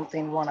not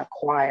something one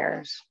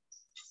acquires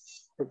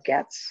or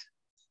gets.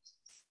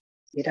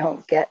 You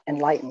don't get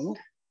enlightened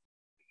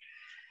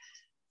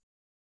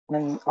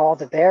when all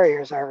the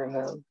barriers are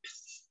removed.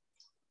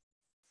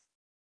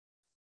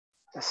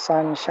 The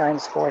sun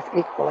shines forth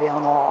equally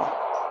on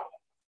all.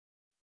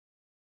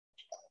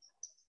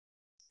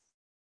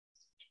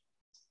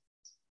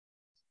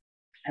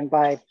 And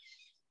by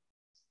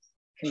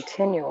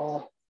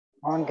continual,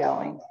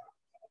 ongoing,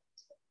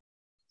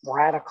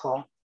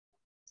 radical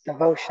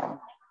devotion,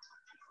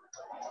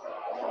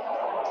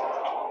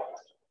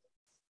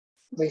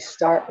 we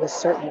start with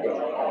certainty.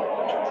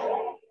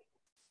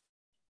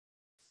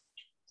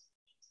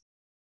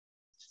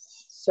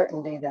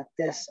 Certainty that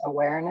this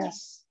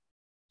awareness,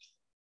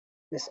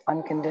 this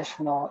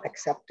unconditional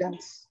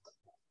acceptance,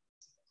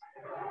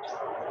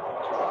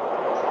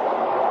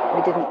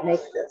 we didn't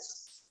make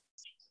this.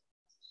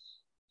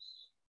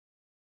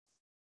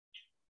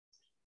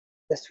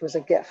 This was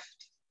a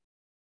gift.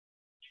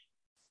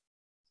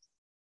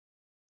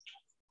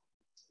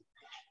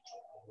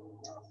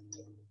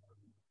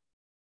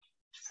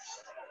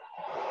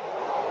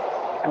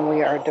 And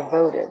we are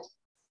devoted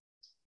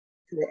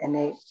to the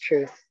innate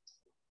truth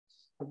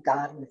of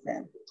God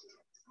within.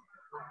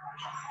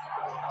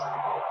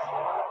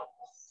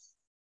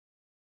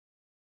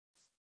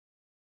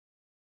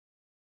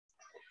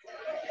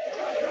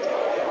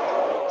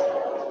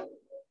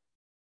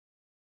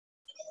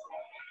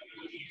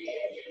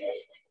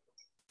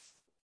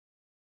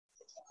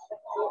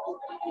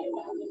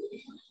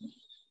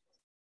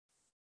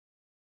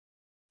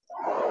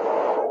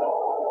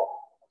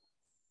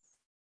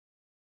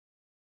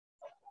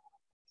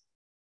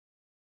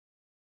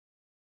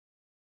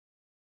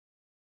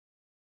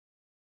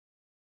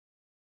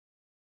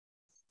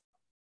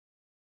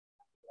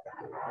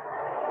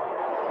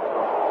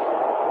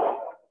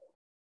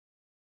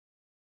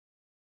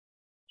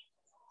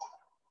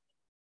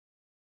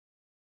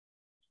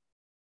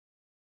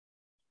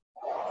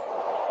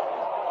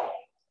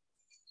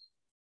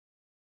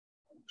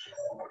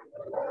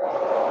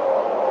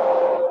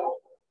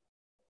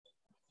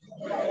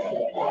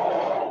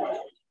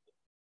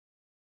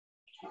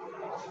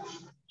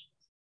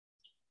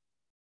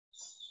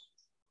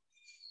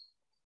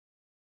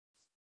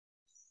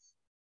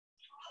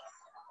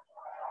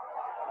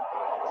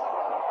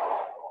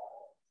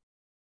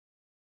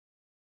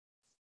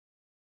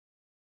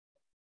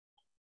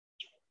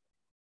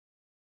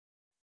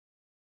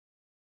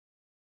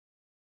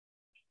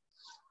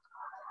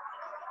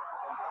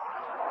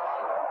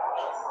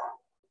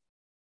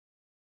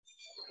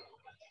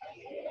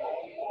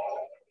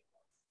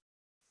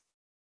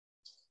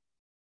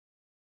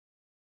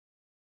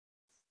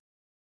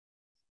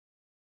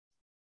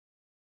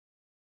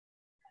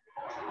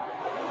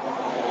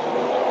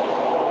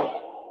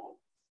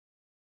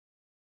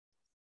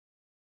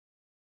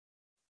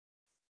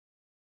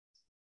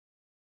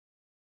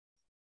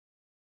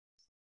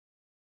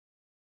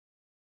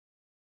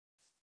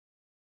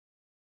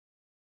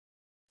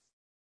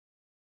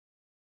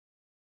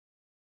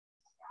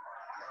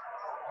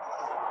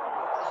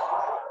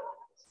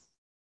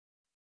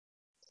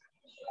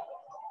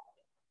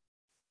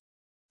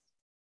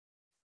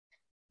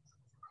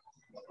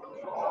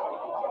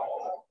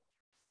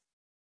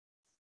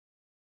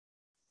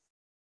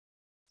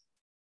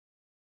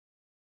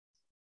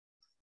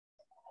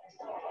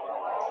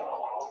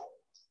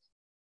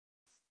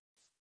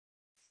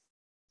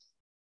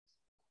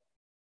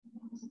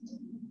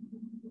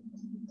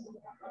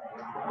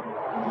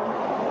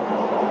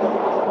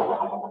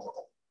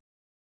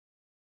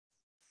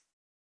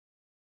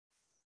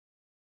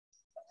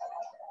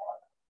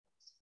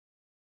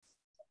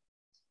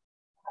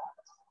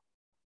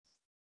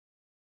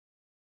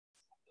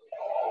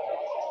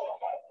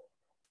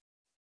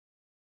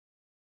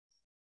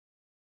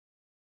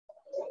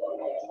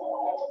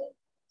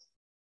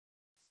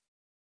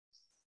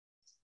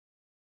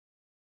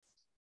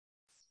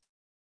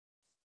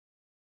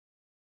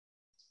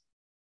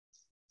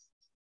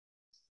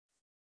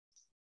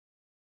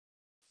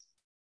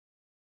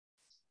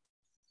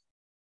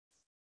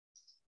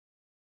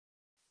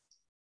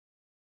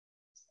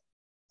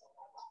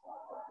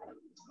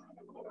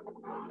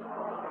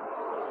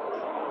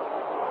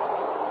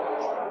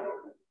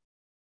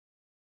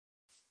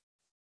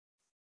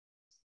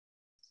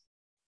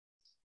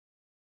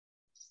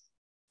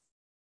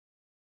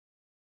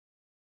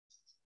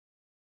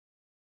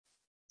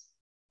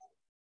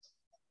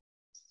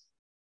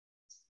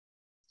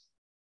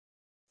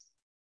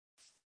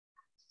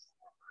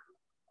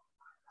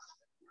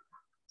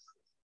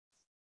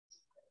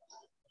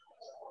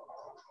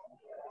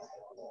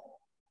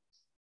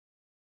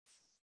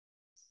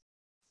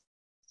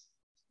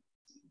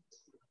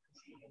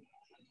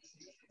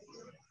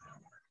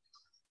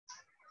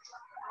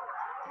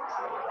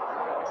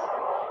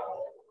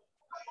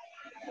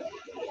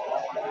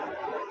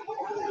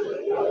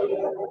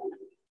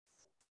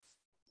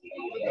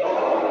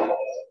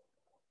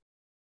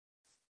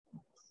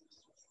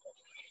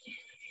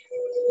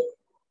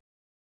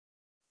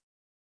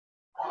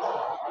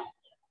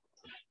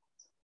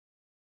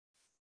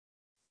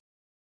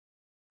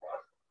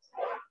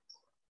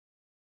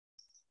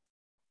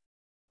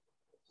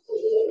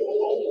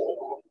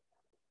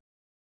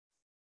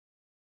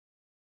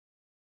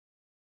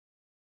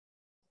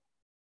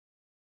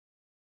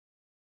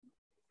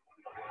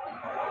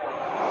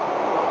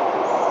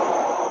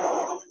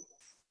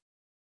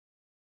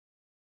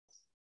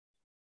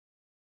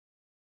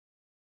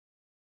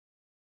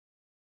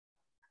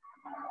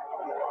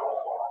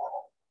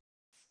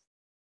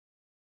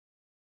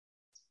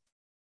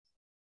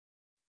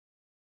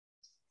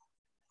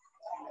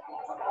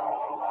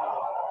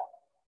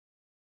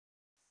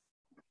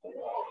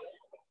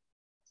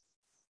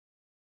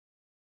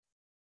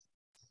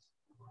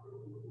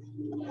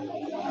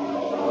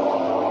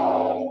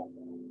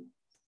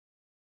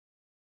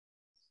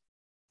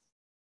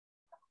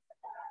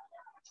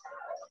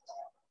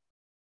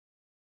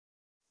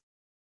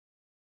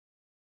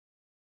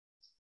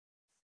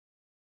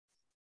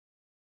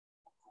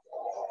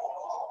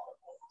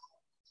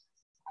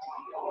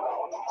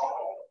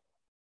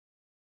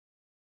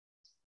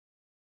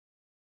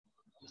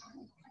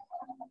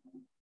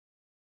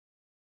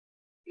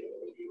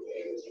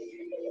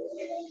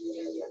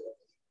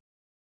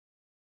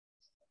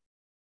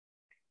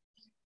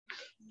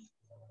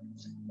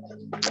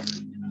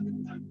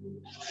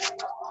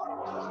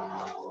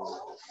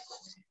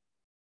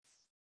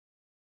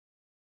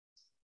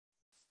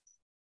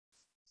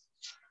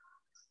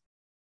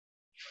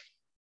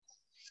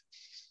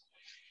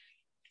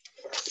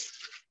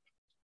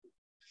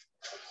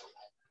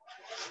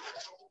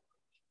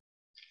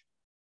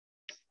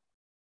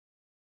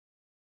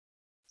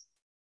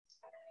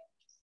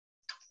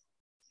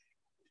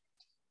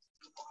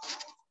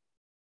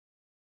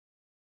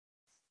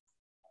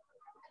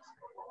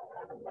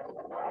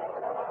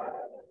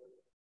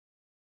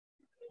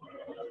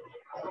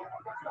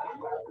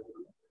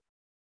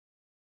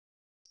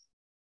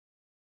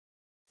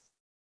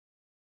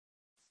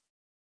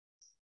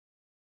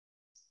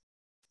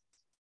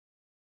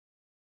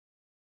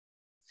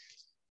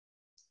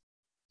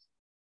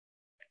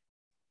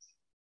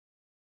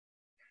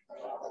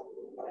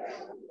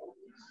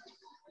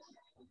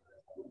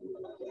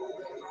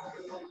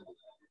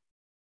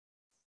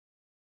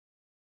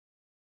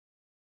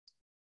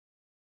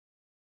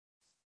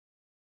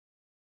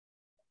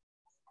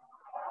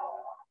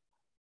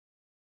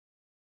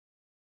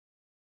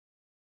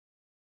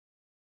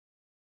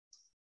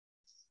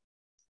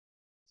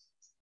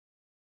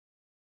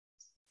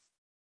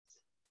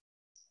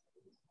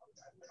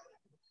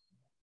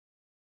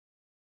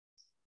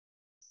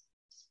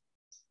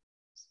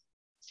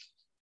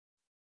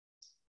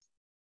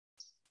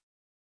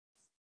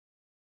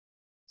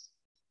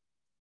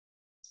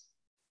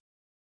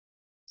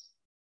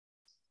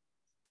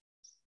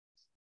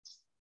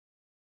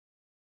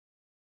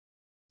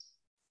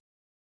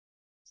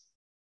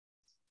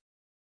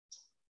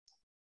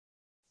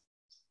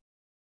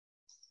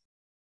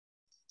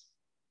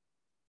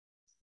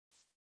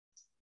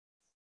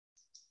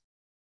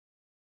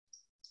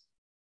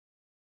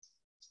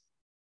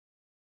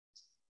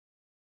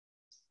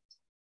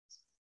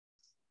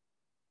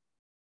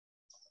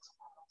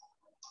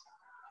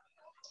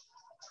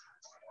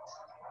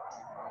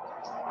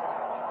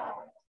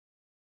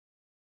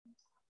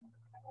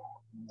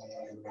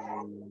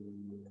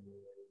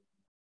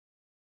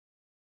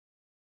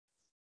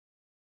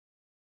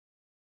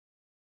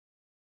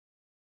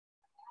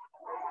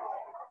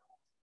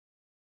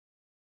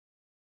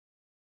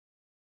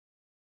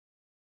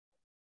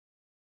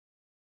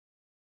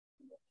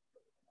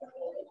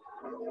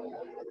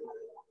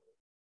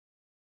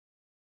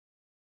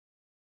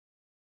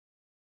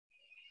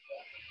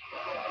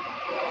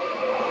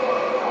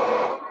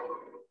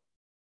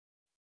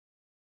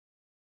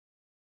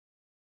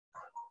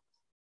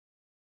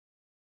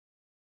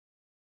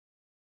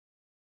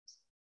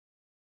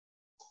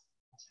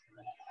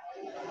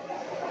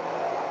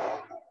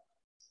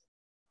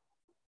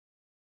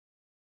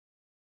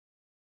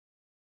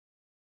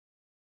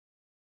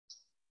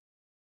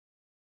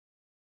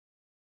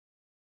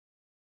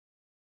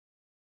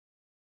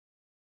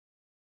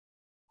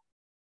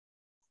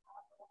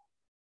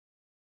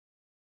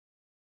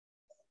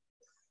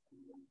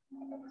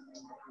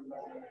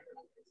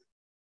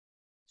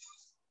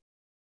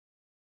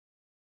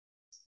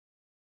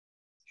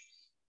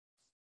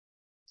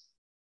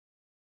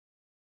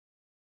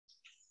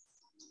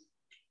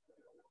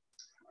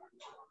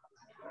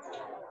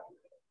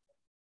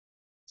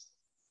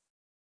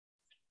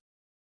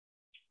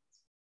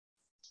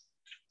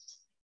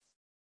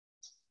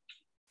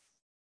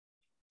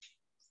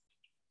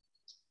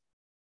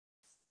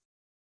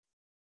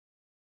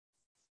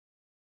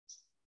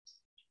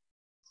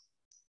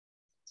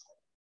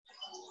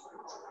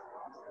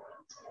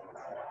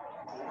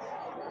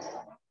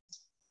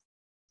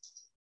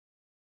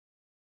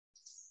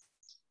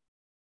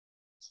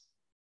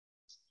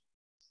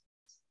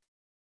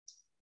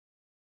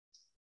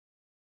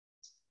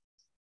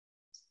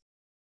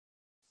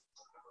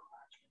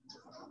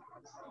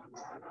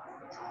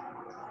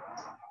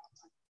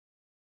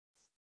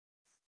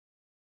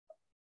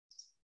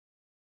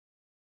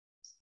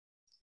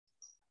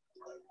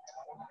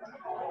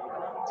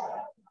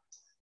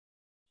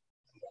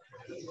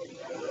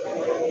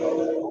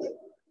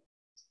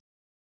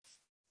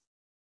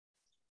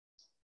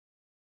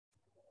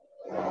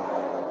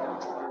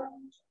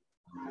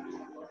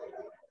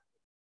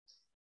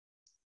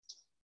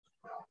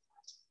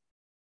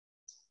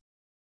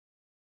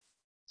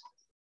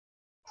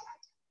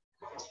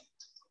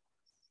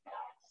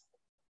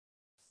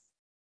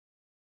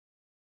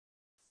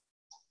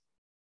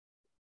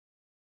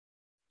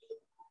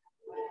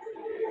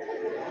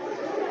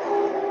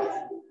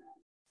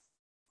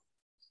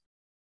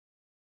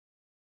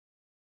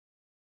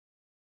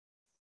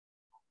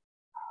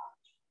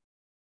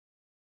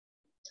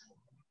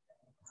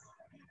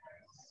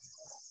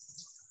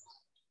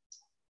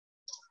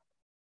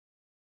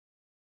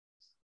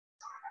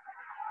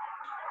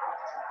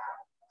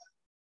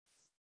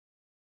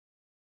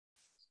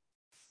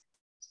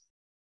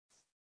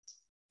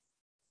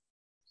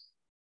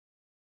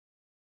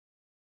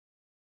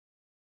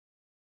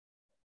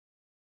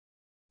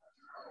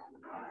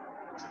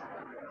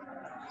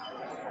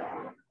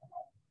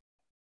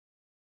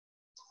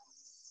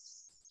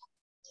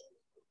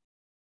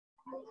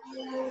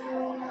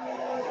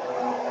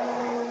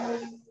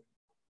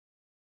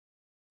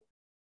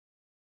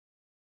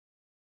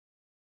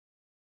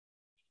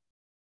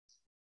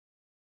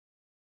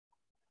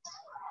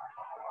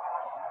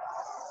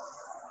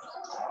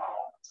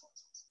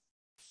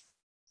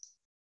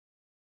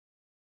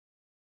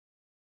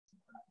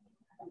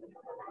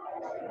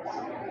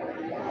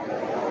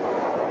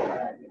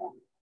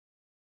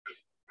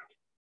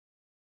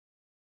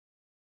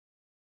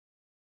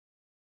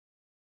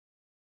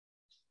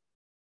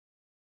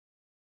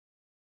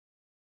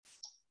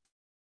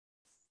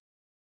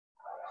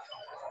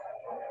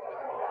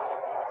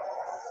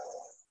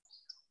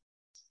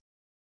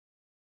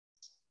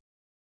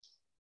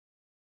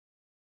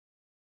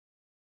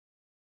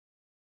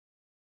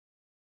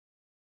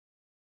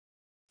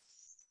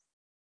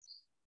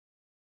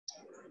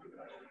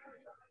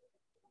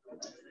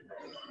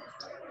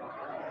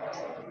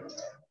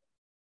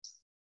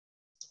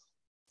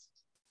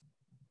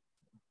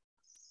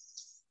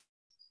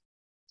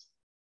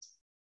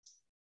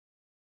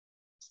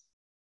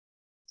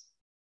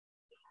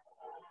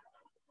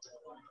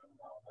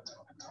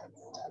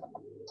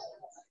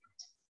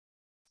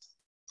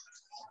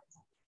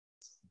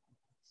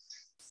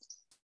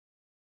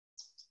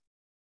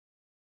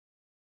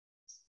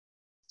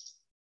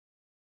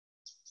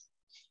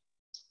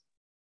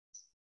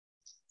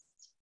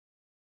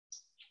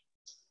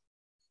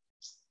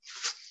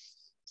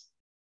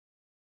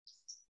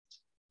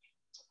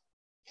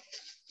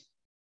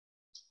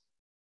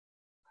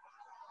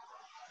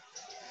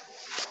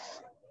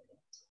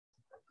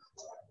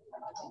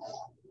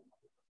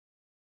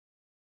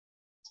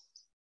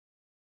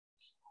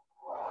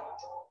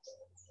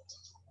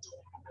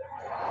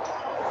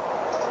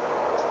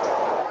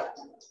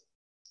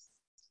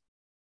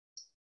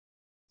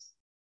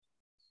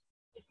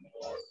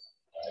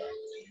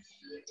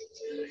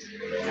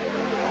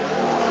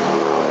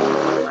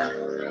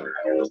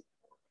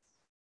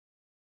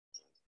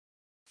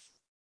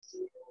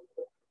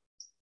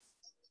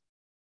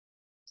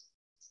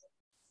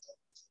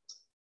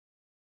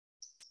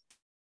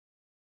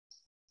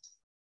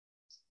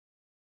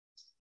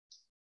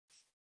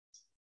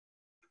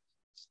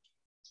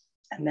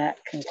 And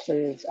that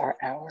concludes our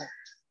hour.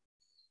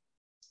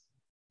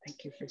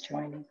 Thank you for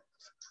joining.